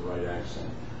is the right accent.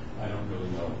 I don't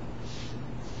really know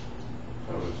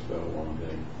how to spell one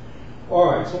day. All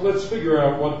right, so let's figure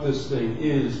out what this thing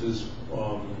is,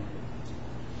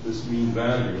 this mean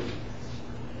value.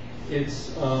 It's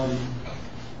 1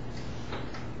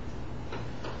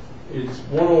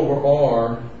 over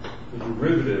R, the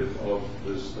derivative of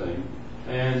this thing,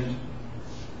 and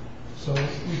so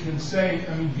we can say,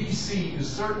 I mean, VC is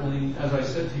certainly, as I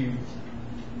said to you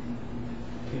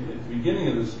at the beginning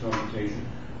of this computation,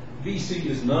 VC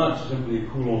is not simply a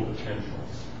Coulomb potential.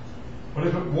 But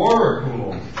if it were a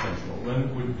Coulomb potential, then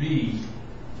it would be,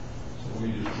 so let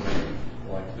me just write it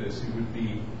like this, it would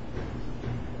be,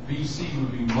 VC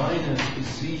would be minus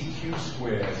ZQ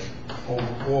squared over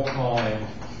 4 pi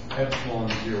epsilon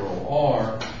 0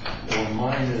 R, or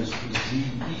minus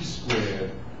ZE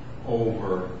squared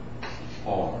over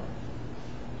R.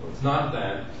 So it's not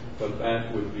that, but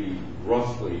that would be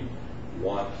roughly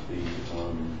what the,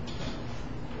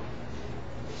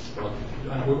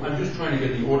 I'm just trying to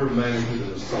get the order of magnitude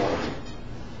of the sign.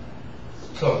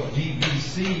 So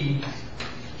dVC,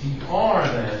 dR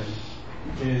then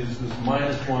is this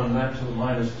minus 1 that to the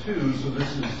minus 2, so this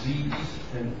is Z,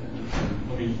 and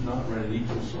let me not write an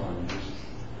equal sign, just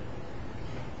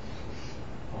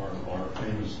our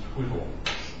famous twiddle.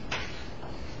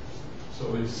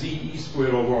 So it's ZE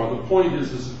squared over R. The point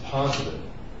is this is positive.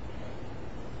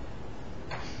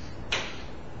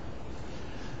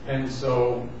 And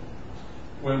so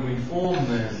when we form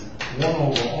then 1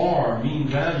 over R, mean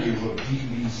value of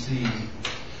dVC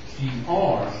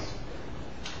dR,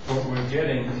 what we're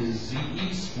getting is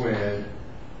ZE squared,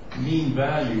 mean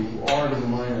value R to the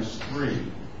minus 3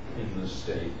 in this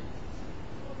state.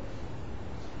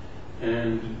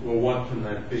 And, well, what can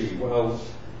that be? Well,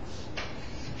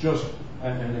 just,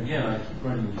 and again, I keep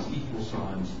writing these equal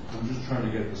signs. I'm just trying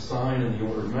to get the sign and the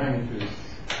order of magnitude.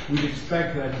 We'd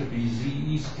expect that to be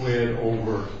ZE squared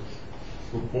over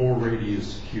the Bohr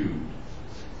radius cubed.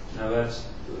 Now this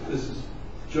is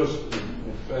just at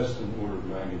best an order of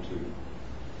magnitude.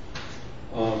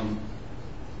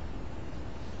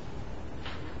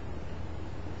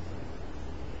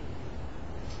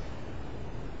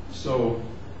 So,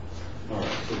 all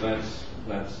right, so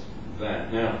that's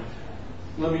that. Now,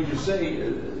 let me just say,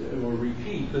 or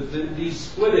repeat, that these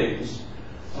splittings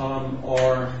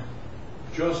are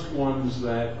just ones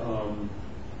that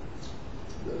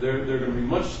they're going to be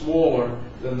much smaller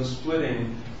than the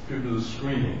splitting due to the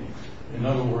screening. In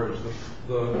other words,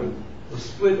 the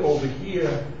split over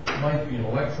here might be an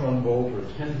electron volt or a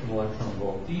tenth of an electron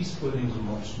volt. These splittings are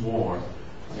much smaller,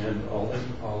 and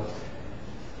I'll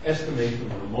estimate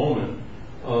them in a moment.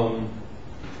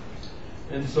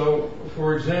 And so,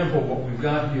 for example, what we've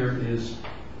got here is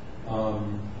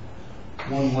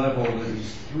one level that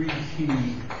is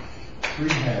 3p 3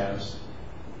 halves,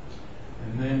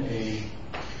 and then a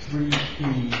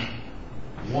 3P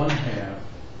 1/2,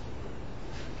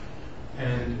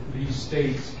 and these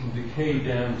states can decay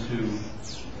down to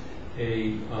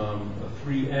a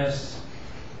 3S,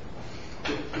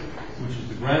 which is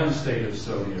the ground state of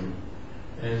sodium.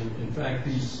 And in fact,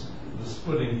 the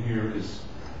splitting here is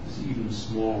even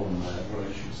smaller than that. What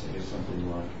I should say is something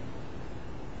like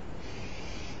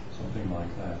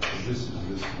that. So this is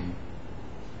this one,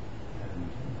 and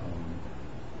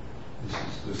this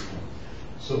is this one.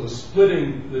 So the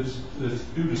splitting that's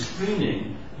due to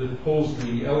screening that pulls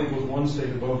the L equals 1 state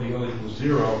above the L equals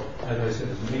 0, as I said,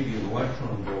 is maybe an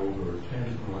electron volt or a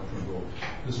tangent electron volt.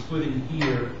 The splitting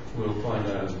here, we'll find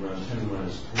out, is around 10 to the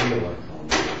minus 3 electron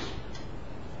volts.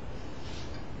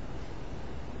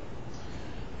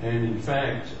 And in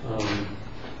fact,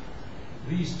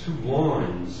 these two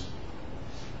lines,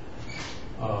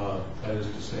 that is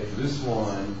to say, this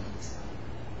line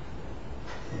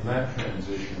from that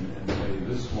transition and say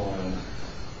this line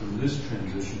from this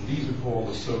transition, these are called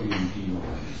the sodium D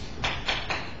lines.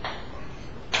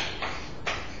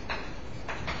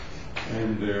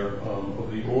 And they're of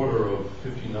the order of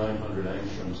 5,900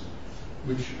 angstroms,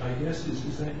 which I guess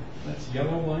that's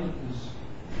yellow light? Is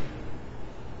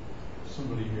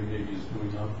somebody here maybe is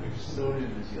doing optics?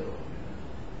 Sodium is yellow.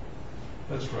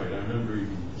 That's right. I remember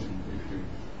even if you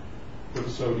put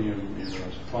sodium in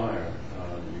fire,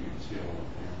 you can see yellow up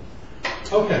here.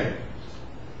 Okay.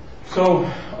 So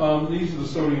these are the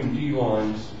sodium D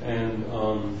lines, and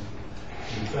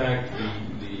in fact,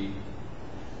 the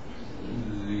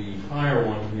higher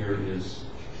one here is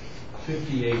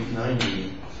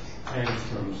 5890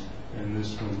 angstroms, and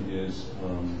this one is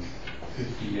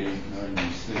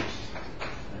 5896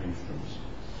 angstroms.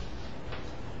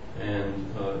 And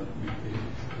we can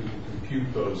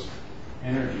compute those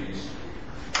energies.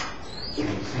 So we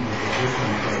can see what the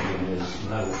difference of them is,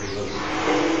 and that will give us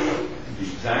the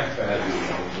exact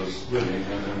value of the splitting,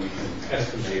 and then we can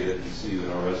estimate it and see that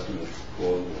our estimate is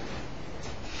plausible.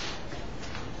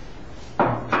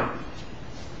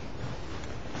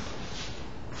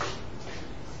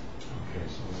 Okay,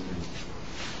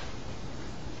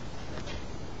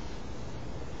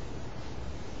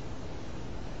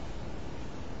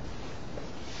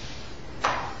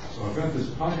 so I've got this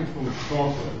pocket full of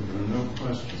chocolate, and there are no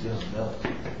questions. It's going to melt.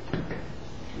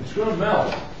 It's going to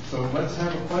melt, so let's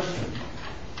have a question.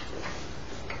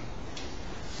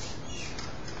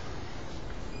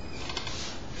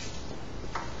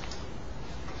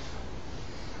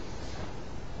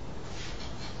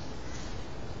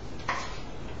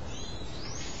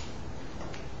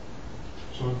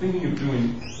 So I'm thinking of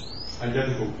doing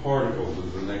identical particles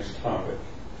as the next topic.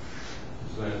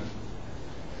 Is that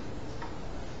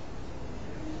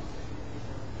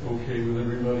okay with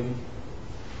everybody?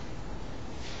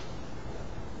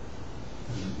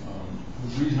 And, the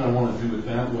reason I want to do it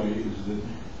that way is that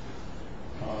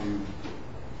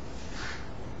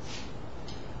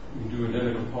we can do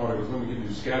identical particles, then we can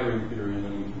do scattering theory, and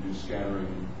then we can do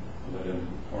scattering of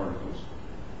identical particles.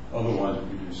 Otherwise, we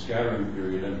can do scattering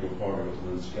theory, identical particles, and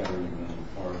then scattering of identical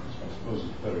particles. I suppose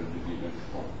it's better to do the identical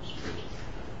particles first.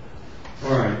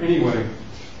 All right, anyway.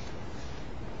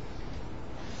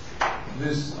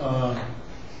 This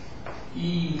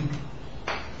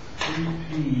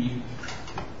E3P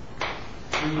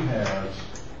 3/2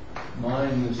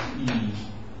 minus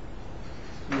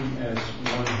E3S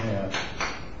 1/2.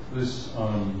 This,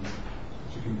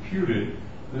 to compute it,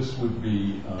 this would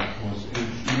be plus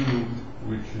HU,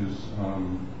 which is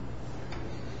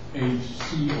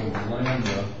HC over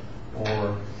lambda,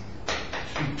 or 2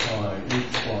 pi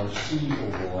H bar C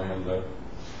over lambda,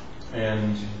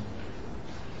 and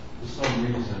for some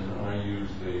reason, I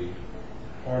used a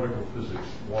particle physics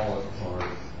wallet card.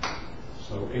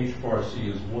 So H bar C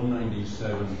is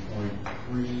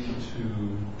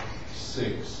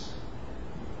 197.326,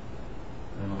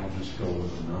 and I'll just go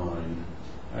with a 9.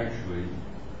 Actually,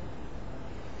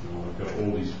 I've got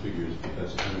all these figures, but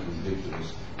that's kind of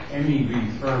ridiculous. MEV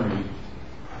Fermi,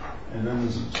 and then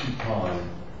there's a 2 pi,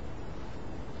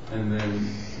 and then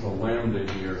the lambda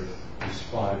here is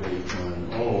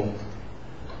 5890.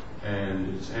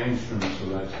 And it's angstrom, so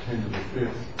that's 10 to the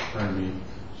 5th Fermi.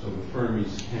 So the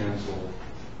Fermis cancel,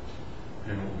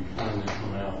 and what we finally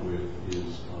come out with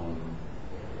is,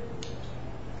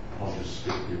 I'll just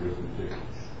skip the arithmetic,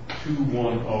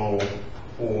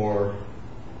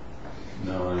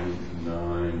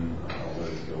 210.499. I'll let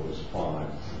it go as 5.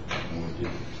 More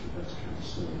digits, but that's kind of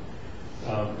silly.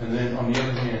 And then on the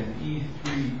other hand,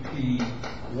 E3P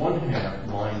 1/2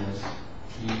 minus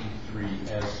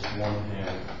E3S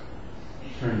 1/2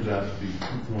 turns out to be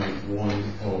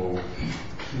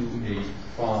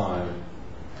 2.10285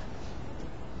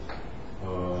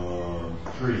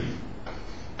 3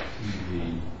 eV.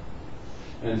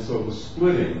 And so the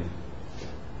splitting,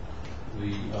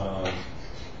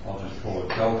 I'll just call it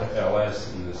delta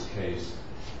LS in this case,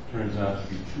 turns out to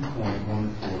be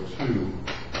 2.142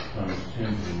 times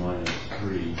 10 to the minus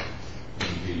 3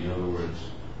 eV. In other words,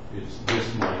 it's this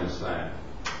minus that.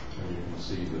 And you can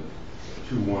see the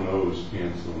two 1-0s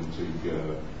cancel into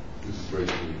this is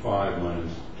basically 5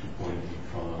 minus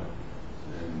 2.85.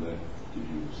 And that gives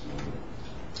you this number.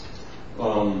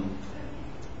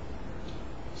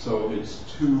 So it's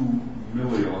 2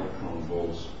 millielectron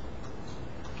volts.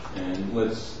 And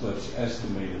let's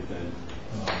estimate it then.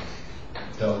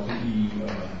 Delta E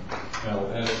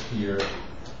LS here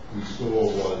we saw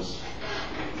was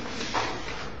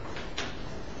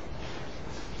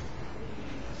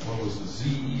what was the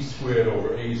ZE squared over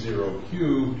A0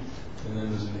 cubed, and then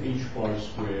there's an H bar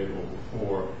squared over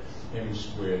 4 M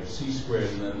squared C squared,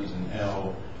 and then there's an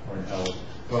L or an L.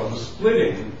 Well, the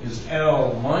splitting is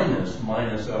L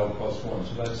minus L plus 1,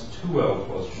 so that's 2L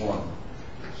plus 1.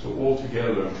 So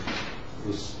altogether,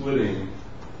 the splitting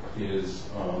is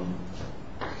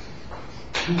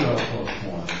 2L plus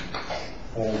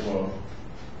 1 over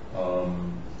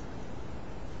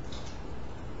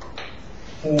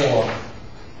 4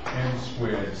 M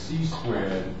squared C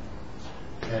squared,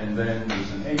 and then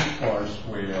there's an H bar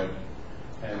squared,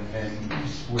 and then E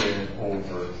squared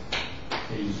over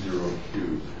A0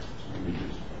 cubed. So let me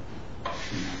just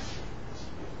see.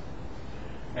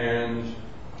 And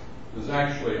there's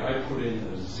actually, I put in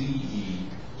a ZE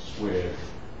squared.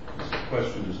 There's a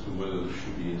question as to whether there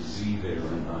should be a Z there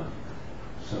or not.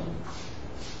 So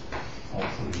I'll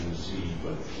put in a Z,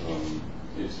 but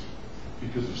it's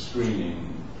because of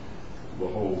screening, the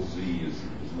whole Z is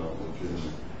not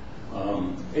legitimate.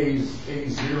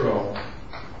 A0,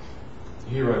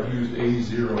 here I've used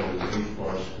A0 as H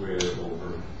bar squared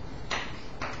over,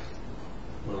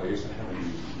 well, I guess I haven't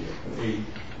used it yet, but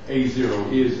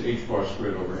A0 is H bar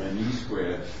squared over ME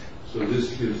squared, so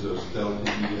this gives us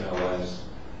delta ELS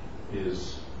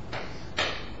is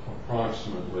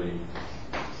approximately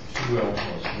 2L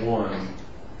plus 1.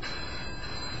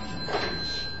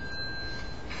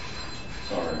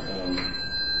 Sorry.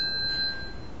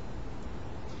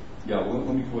 Yeah,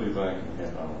 let me call you back in a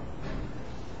half hour.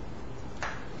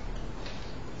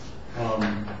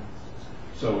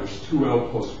 So it's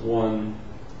 2L plus 1.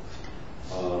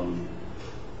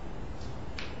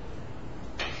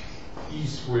 E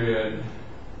squared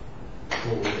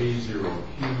over A0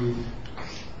 cubed,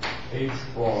 H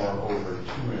bar over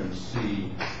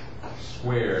 2MC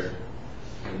squared,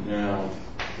 and now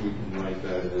we can write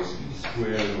that as E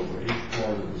squared over H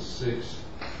bar to the 6,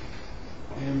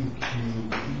 M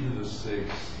cubed E to the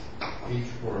 6,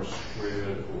 H bar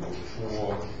squared over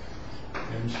 4,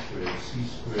 M squared C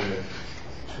squared,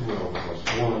 2L plus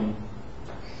 1,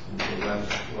 and so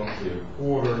that's roughly a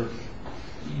quarter,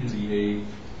 E to the 8,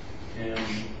 M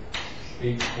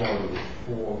H bar to the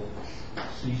 4,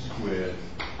 C squared,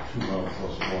 2L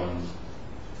plus 1.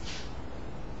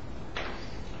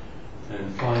 And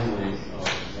finally,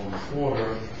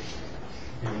 1/4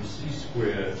 MC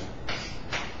squared,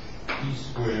 E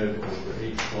squared over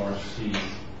H bar C to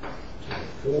the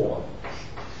 4,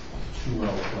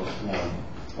 2L plus 1.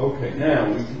 Okay, now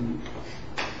we can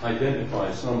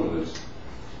identify some of this.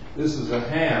 This is a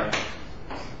half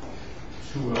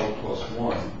 2L plus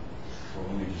 1. Well,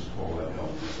 let me just call that L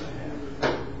plus a half.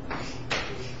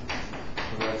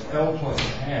 So that's L plus a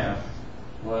half.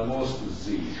 Well, I lost the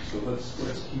Z, so let's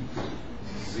keep the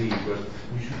Z, but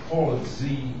we should call it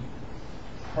Z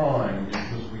prime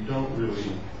because we don't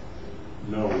really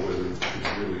know whether it should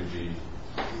really be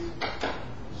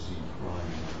Z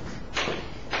prime.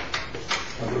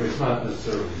 Although it's not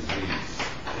necessarily Z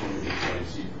when we say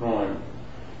Z prime.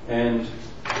 And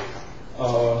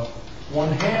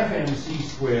 1/2 MC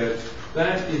squared,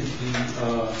 that is the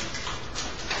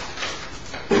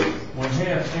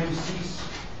 1/2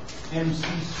 MC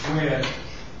squared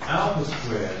alpha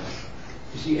squared.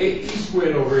 You see, E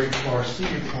squared over H bar C,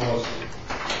 of course,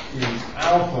 is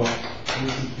alpha,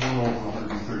 which is 1 over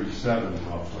 137,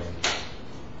 roughly,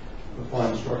 the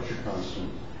fine structure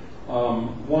constant.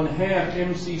 1/2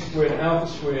 MC squared alpha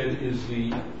squared is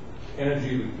the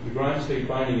energy, the ground state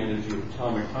binding energy of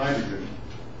atomic hydrogen.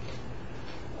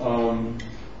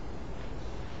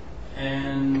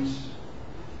 And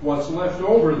what's left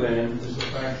over then is a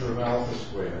factor of alpha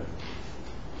squared,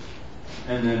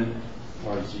 and then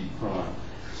RZ prime.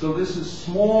 So this is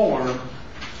smaller.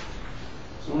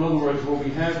 So in other words, what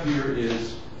we have here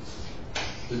is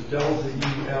the delta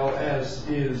ELS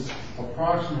is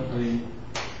approximately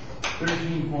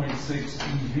 13.6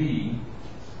 eV,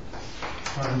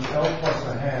 times L plus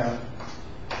a half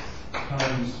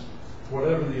times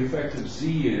whatever the effective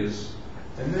Z is,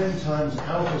 and then times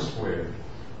alpha squared.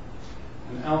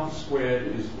 And alpha squared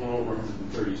is 1 over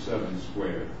 137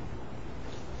 squared.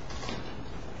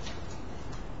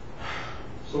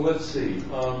 So let's see.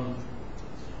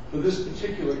 For this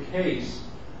particular case,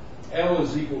 L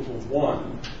is equal to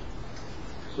 1.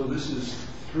 So this is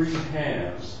 3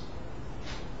 halves.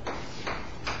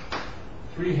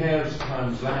 3 halves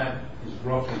times that is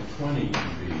roughly 20 eV.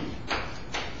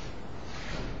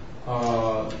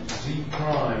 Z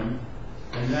prime,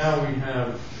 and now we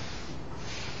have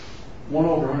 1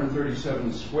 over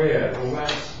 137 squared. Well,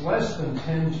 that's less than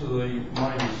 10 to the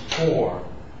minus 4.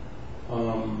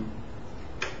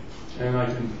 And I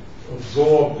can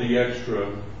absorb the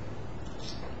extra,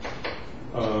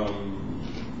 the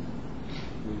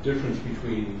difference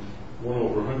between 1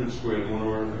 over 100 squared and 1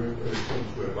 over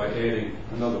 137 squared by adding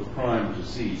another prime to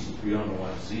Z, since we don't know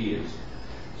what Z is.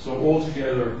 So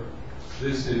altogether,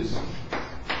 this is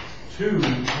 2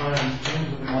 times 10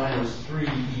 to the minus 3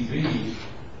 eV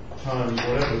times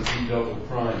whatever Z double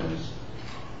prime is.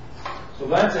 So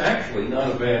that's actually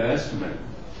not a bad estimate,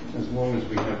 as long as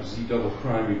we have Z double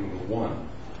prime equal to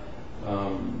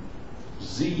 1.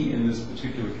 Z in this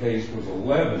particular case was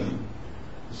 11.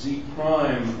 Z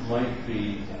prime might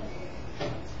be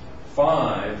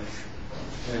 5,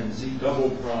 and Z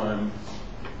double prime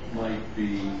might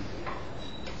be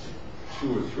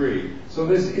 2 or 3. So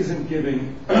this isn't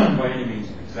giving, by any means,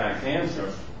 an exact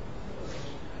answer,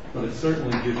 but it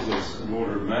certainly gives us an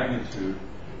order of magnitude.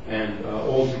 And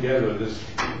altogether,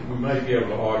 we might be able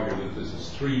to argue that this is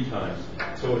 3 times.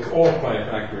 So it's off by a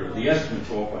factor, the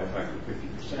estimate's off by a factor of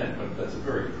 50%, but that's a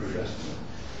very crude estimate.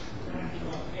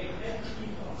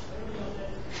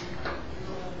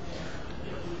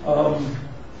 All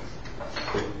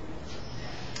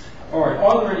right,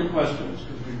 are there any questions?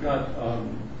 Because we've got,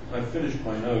 I've finished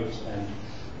my notes, and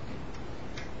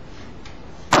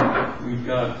we've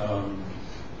got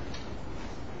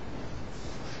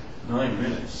 9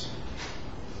 minutes.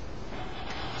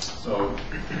 So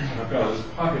I've got this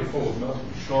pocket full of milk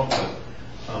and chocolate.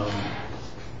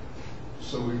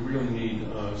 So we really need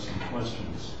some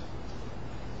questions.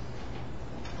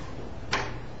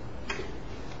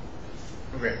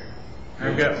 Okay.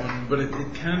 I've got one, but it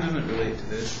kind of doesn't relate to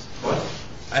this. What?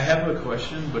 I have a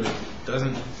question, but it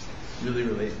doesn't really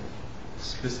relate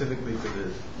specifically to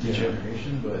the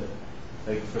generation, but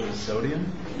like for the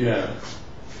sodium. Yeah.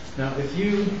 Now, if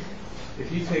you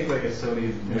take like a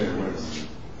sodium nucleus,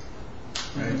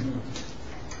 right?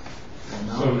 Well,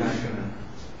 now I'm not gonna.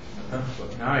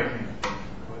 Now I can't.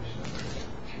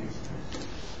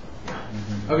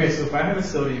 Okay, so if I have a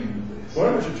sodium nucleus. Why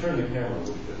don't you turn the camera a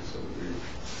little bit so that we...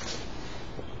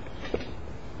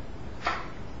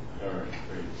 All right,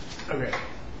 great. Okay.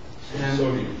 And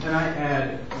Sodium. I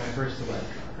add my first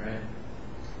electron, right?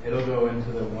 It'll go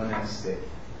into the 1s state.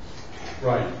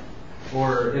 Right.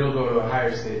 Or it'll go to a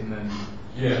higher state and then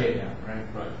decay down, right?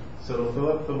 Right. So it'll fill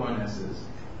up the 1s's.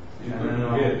 You And then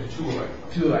add 2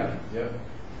 electrons. 2 electrons, yep.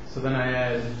 So then I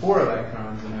add 4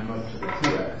 electrons and I'm up to the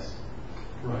 2s.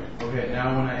 Right. Okay,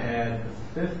 now when I add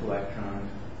the 5th electron,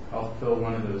 I'll fill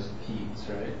one of those peaks,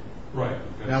 right? Right.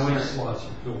 Now when 6 slots,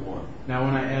 you fill 1. Now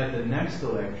when I add the next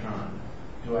electron,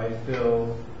 do I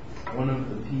fill one of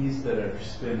the p's that are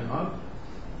spin up,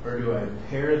 or do I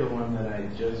pair the one that I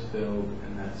just filled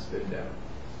and that spin down?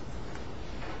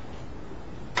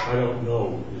 I don't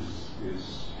know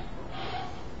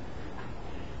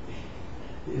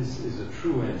is a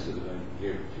true answer that I can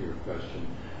give to your question,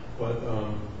 but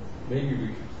maybe we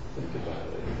could think about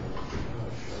it.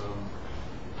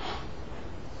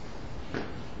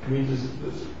 I mean,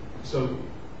 so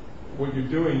what you're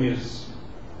doing is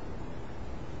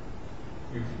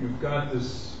you've got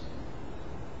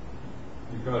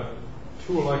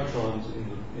 2 electrons in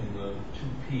the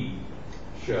 2p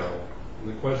shell, and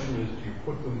the question is, do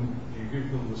you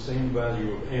give them the same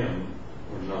value of m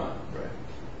or not? Right.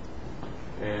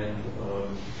 And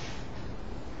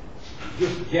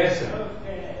just guessing,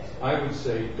 I would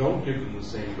say don't give them the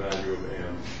same value of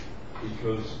m,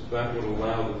 because that would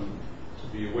allow them to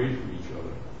be away from each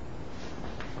other,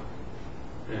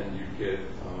 and you get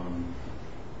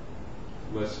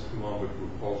less economic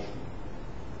repulsion.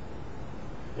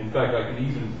 In fact, I can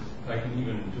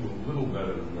even do a little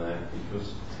better than that,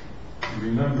 because you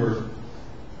remember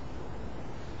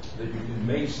that you can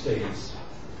make states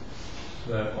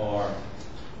that are,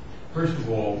 first of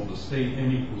all, the state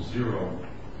n equals 0,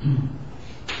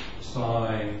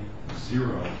 psi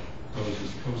 0 goes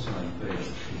as cosine theta.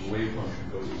 The wave function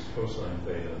goes as cosine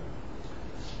theta.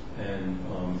 And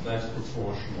that's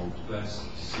proportional, that's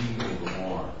C over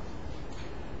R.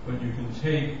 But you can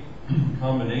take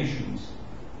combinations.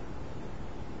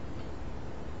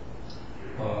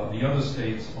 The other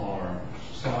states are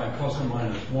psi plus or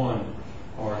minus 1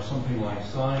 are something like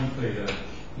sine theta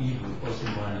e to the plus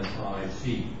or minus I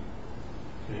phi.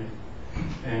 Okay?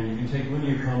 And you can take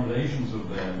linear combinations of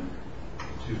them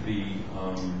to be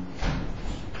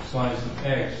psi of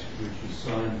x, which is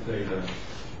sine theta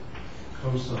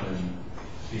cosine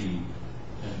phi,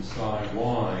 and psi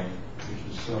y, which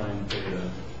is sine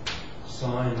theta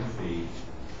sine phi.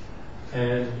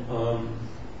 And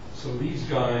so these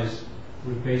guys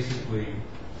would basically,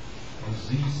 a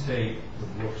z state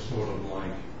would look sort of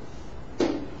like,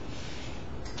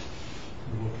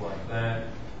 that.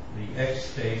 The x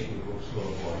state would look sort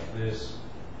of like this,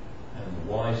 and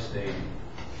the y state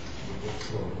would look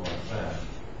sort of like that.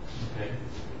 Okay?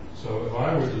 So if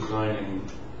I were designing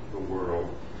the world,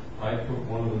 I'd put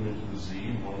one of them into the z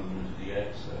and one of them into the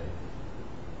x state.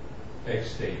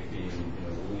 X state being,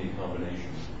 the linear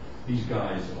combination. These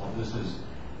guys, this is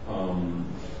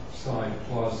psi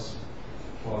plus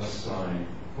sine,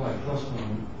 psi plus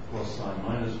 1 plus sine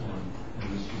minus 1, and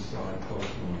this is psi plus 1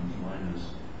 minus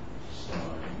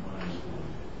sine minus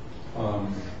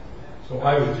 1. So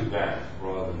I would do that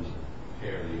rather than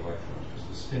pair the electrons, because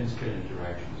the spin-spin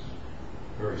interaction is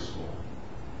very small.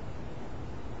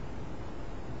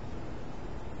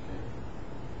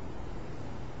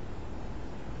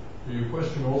 Okay. Your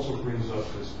question also brings up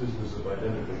this business of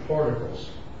identical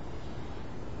particles.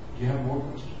 Do you have more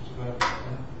questions about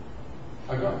that?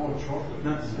 I got more chocolate.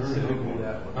 Not specifically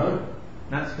that one. Huh?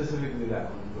 Not specifically that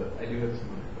one, but I do have some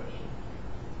other questions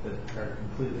that are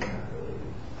completely not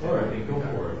related. All right, go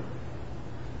for it.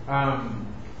 I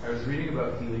was reading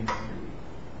about helium-3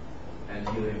 and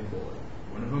helium-4.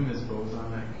 One of them is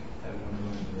bosonic, and one of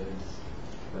them is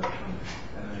electronic.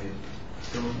 And I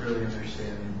don't really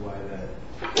understand why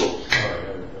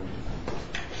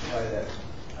that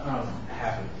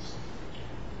happens.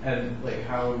 And like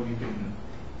how you can,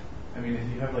 if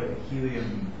you have like a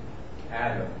helium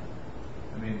atom,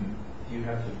 do you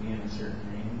have to be in a certain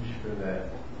range for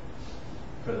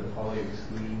the Pauli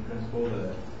exclusion principle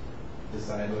to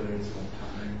decide whether it's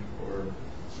electronic or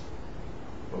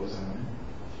bosonic?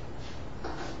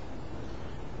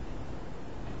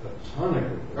 Atomic.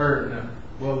 Or no.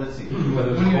 Well, let's see.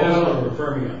 Whether it's a boson or a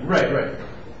fermion. Right.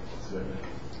 That's what I meant.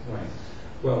 Right.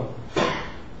 Well,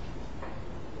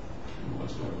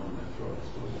 what's going on in that throat? I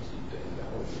suppose it's the data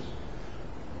values.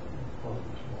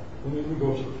 Let me go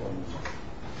to the formulas.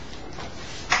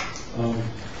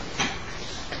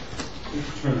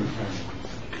 Let's turn the camera.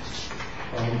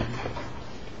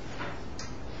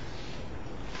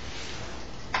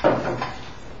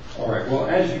 All right. Well,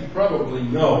 as you probably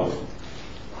know,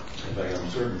 in fact, I'm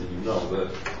certain that you know, that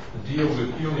the deal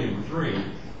with helium-3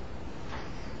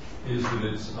 is that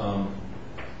it's a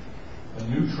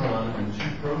neutron and 2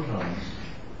 protons,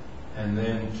 and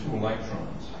then 2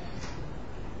 electrons.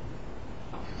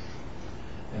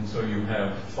 And so you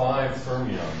have 5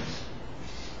 fermions.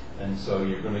 And so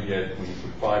you're going to get, when you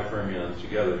put 5 fermions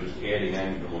together, just adding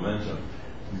angular momentum,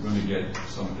 you're going to get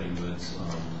something that's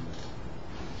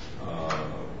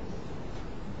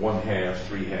 1 half,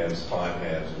 3 halves, 5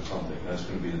 halves, or something. That's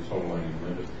going to be the total angular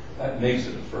momentum. That makes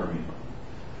it a fermion.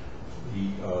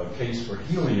 The case for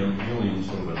helium is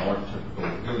sort of an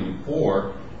archetypical.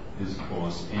 Helium-4 is, of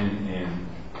course, N,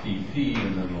 P,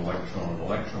 and then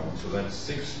electron. So that's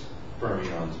 6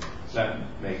 fermions. That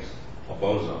makes a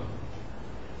boson.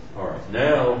 All right.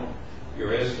 Now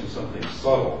you're asking something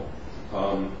subtle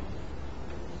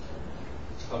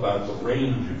about the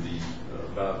range of these,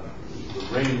 about the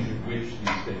range in which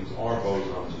these things are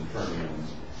bosons and fermions,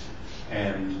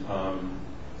 and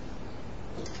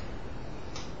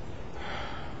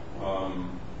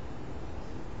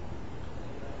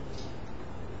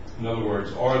in other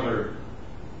words, are there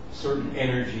certain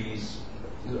energies,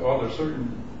 are there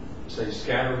certain, say,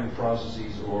 scattering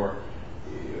processes, or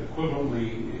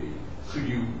equivalently, could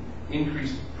you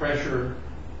increase the pressure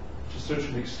to such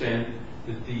an extent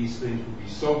that these things would be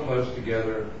so close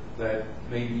together that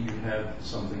maybe you have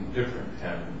something different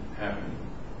happening?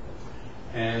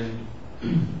 And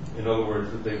in other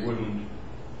words, that they wouldn't.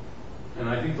 And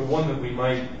I think the one that we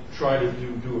might try to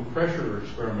do a pressure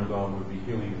experiment on would be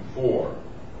helium-4.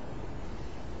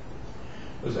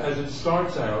 Because as it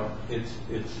starts out, it's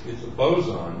a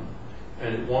boson,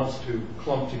 and it wants to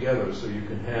clump together. So you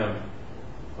can have,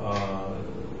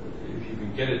 if you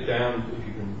can get it down to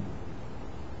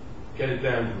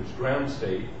its ground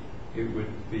state, it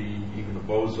would be even a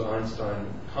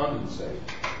Bose-Einstein condensate.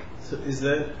 So is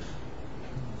that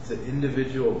the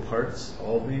individual parts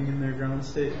all being in their ground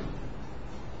state?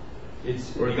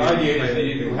 It's, Or the the idea is that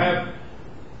entire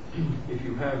if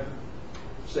you have,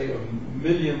 say, 1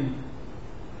 million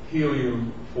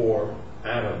helium-4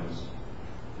 atoms,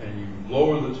 and you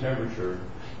lower the temperature,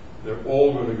 they're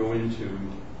all going to go into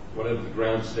whatever the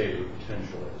ground state of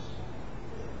potential is.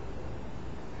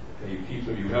 Okay, you keep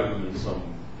them, you have them in some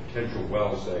potential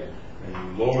well, say, and you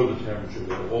lower the temperature,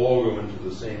 they'll all go into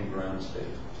the same ground state.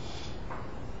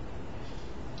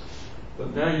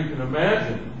 But now you can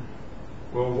imagine,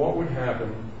 well, what would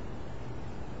happen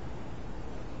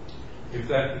if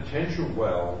that potential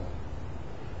well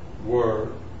were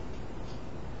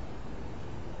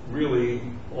really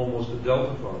almost a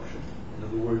delta function? In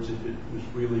other words, if it was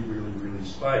really, really, really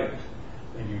spiked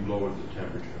and you lowered the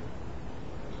temperature.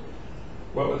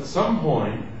 Well, at some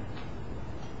point,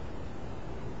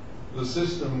 the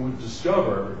system would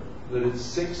discover that it's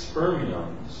 6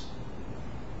 fermions,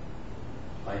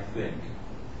 I think.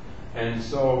 And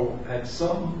so at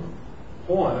some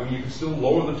point, I mean, you can still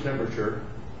lower the temperature,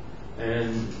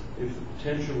 and if the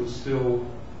potential is still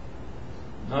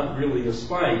not really a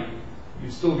spike, you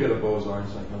still get a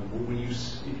Bose-Einstein number. But when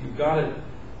if you got it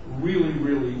really,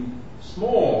 really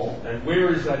small, and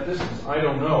where is that distance? I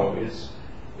don't know.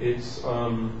 It's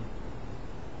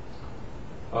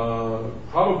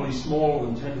probably smaller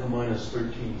than 10 to the minus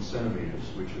 13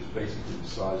 centimeters, which is basically the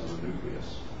size of the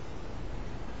nucleus.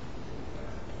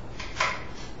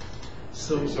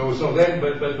 So then,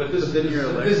 but this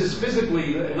is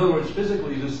physically, in other words,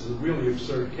 physically this is a really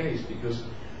absurd case, because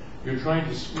you're trying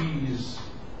to squeeze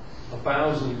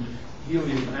 1,000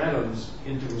 helium atoms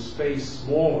into a space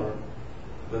smaller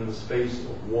than the space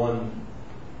of one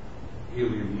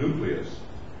helium nucleus.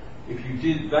 If you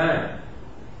did that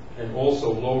and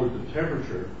also lowered the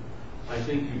temperature, I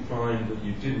think you'd find that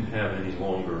you didn't have any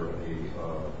longer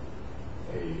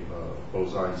a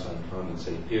Bose-Einstein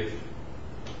condensate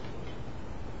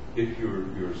if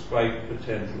your spike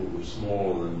potential was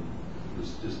smaller than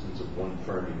this distance of 1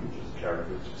 fermi, which is the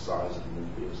characteristic size of the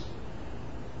nucleus.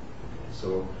 Okay,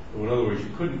 so in other words, you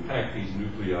couldn't pack these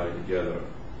nuclei together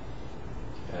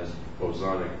as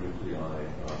bosonic nuclei.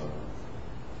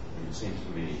 It seems to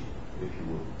me, if you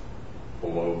were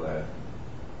below that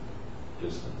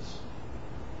distance.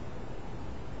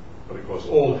 But of course,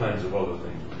 all kinds of other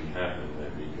things would be happening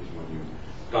there, because when you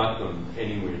got them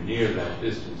anywhere near that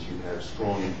distance, you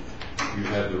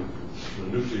had the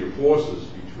nuclear forces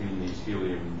between these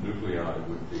helium nuclei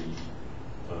would be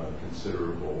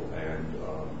considerable, and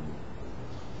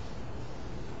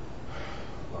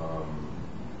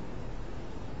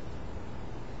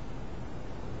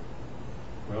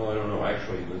well, I don't know.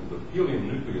 Actually, the helium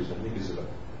nucleus, I think, is at a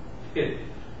pit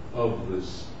of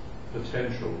this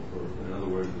potential. In other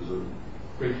words, there's a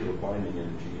great deal of binding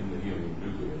energy in the helium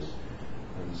nucleus.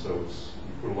 And so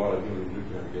you put a lot of helium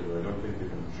nuclei together, I don't think they're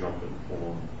going to jump and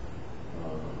form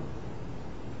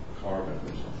carbon or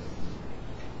something.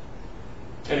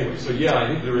 Anyway, so yeah, I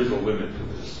think there is a limit to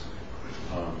this.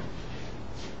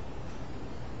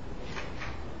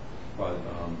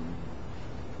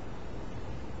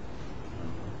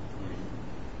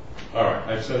 All right,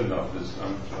 I've said enough. It's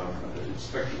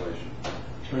speculation.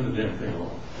 Turn the damn thing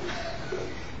off.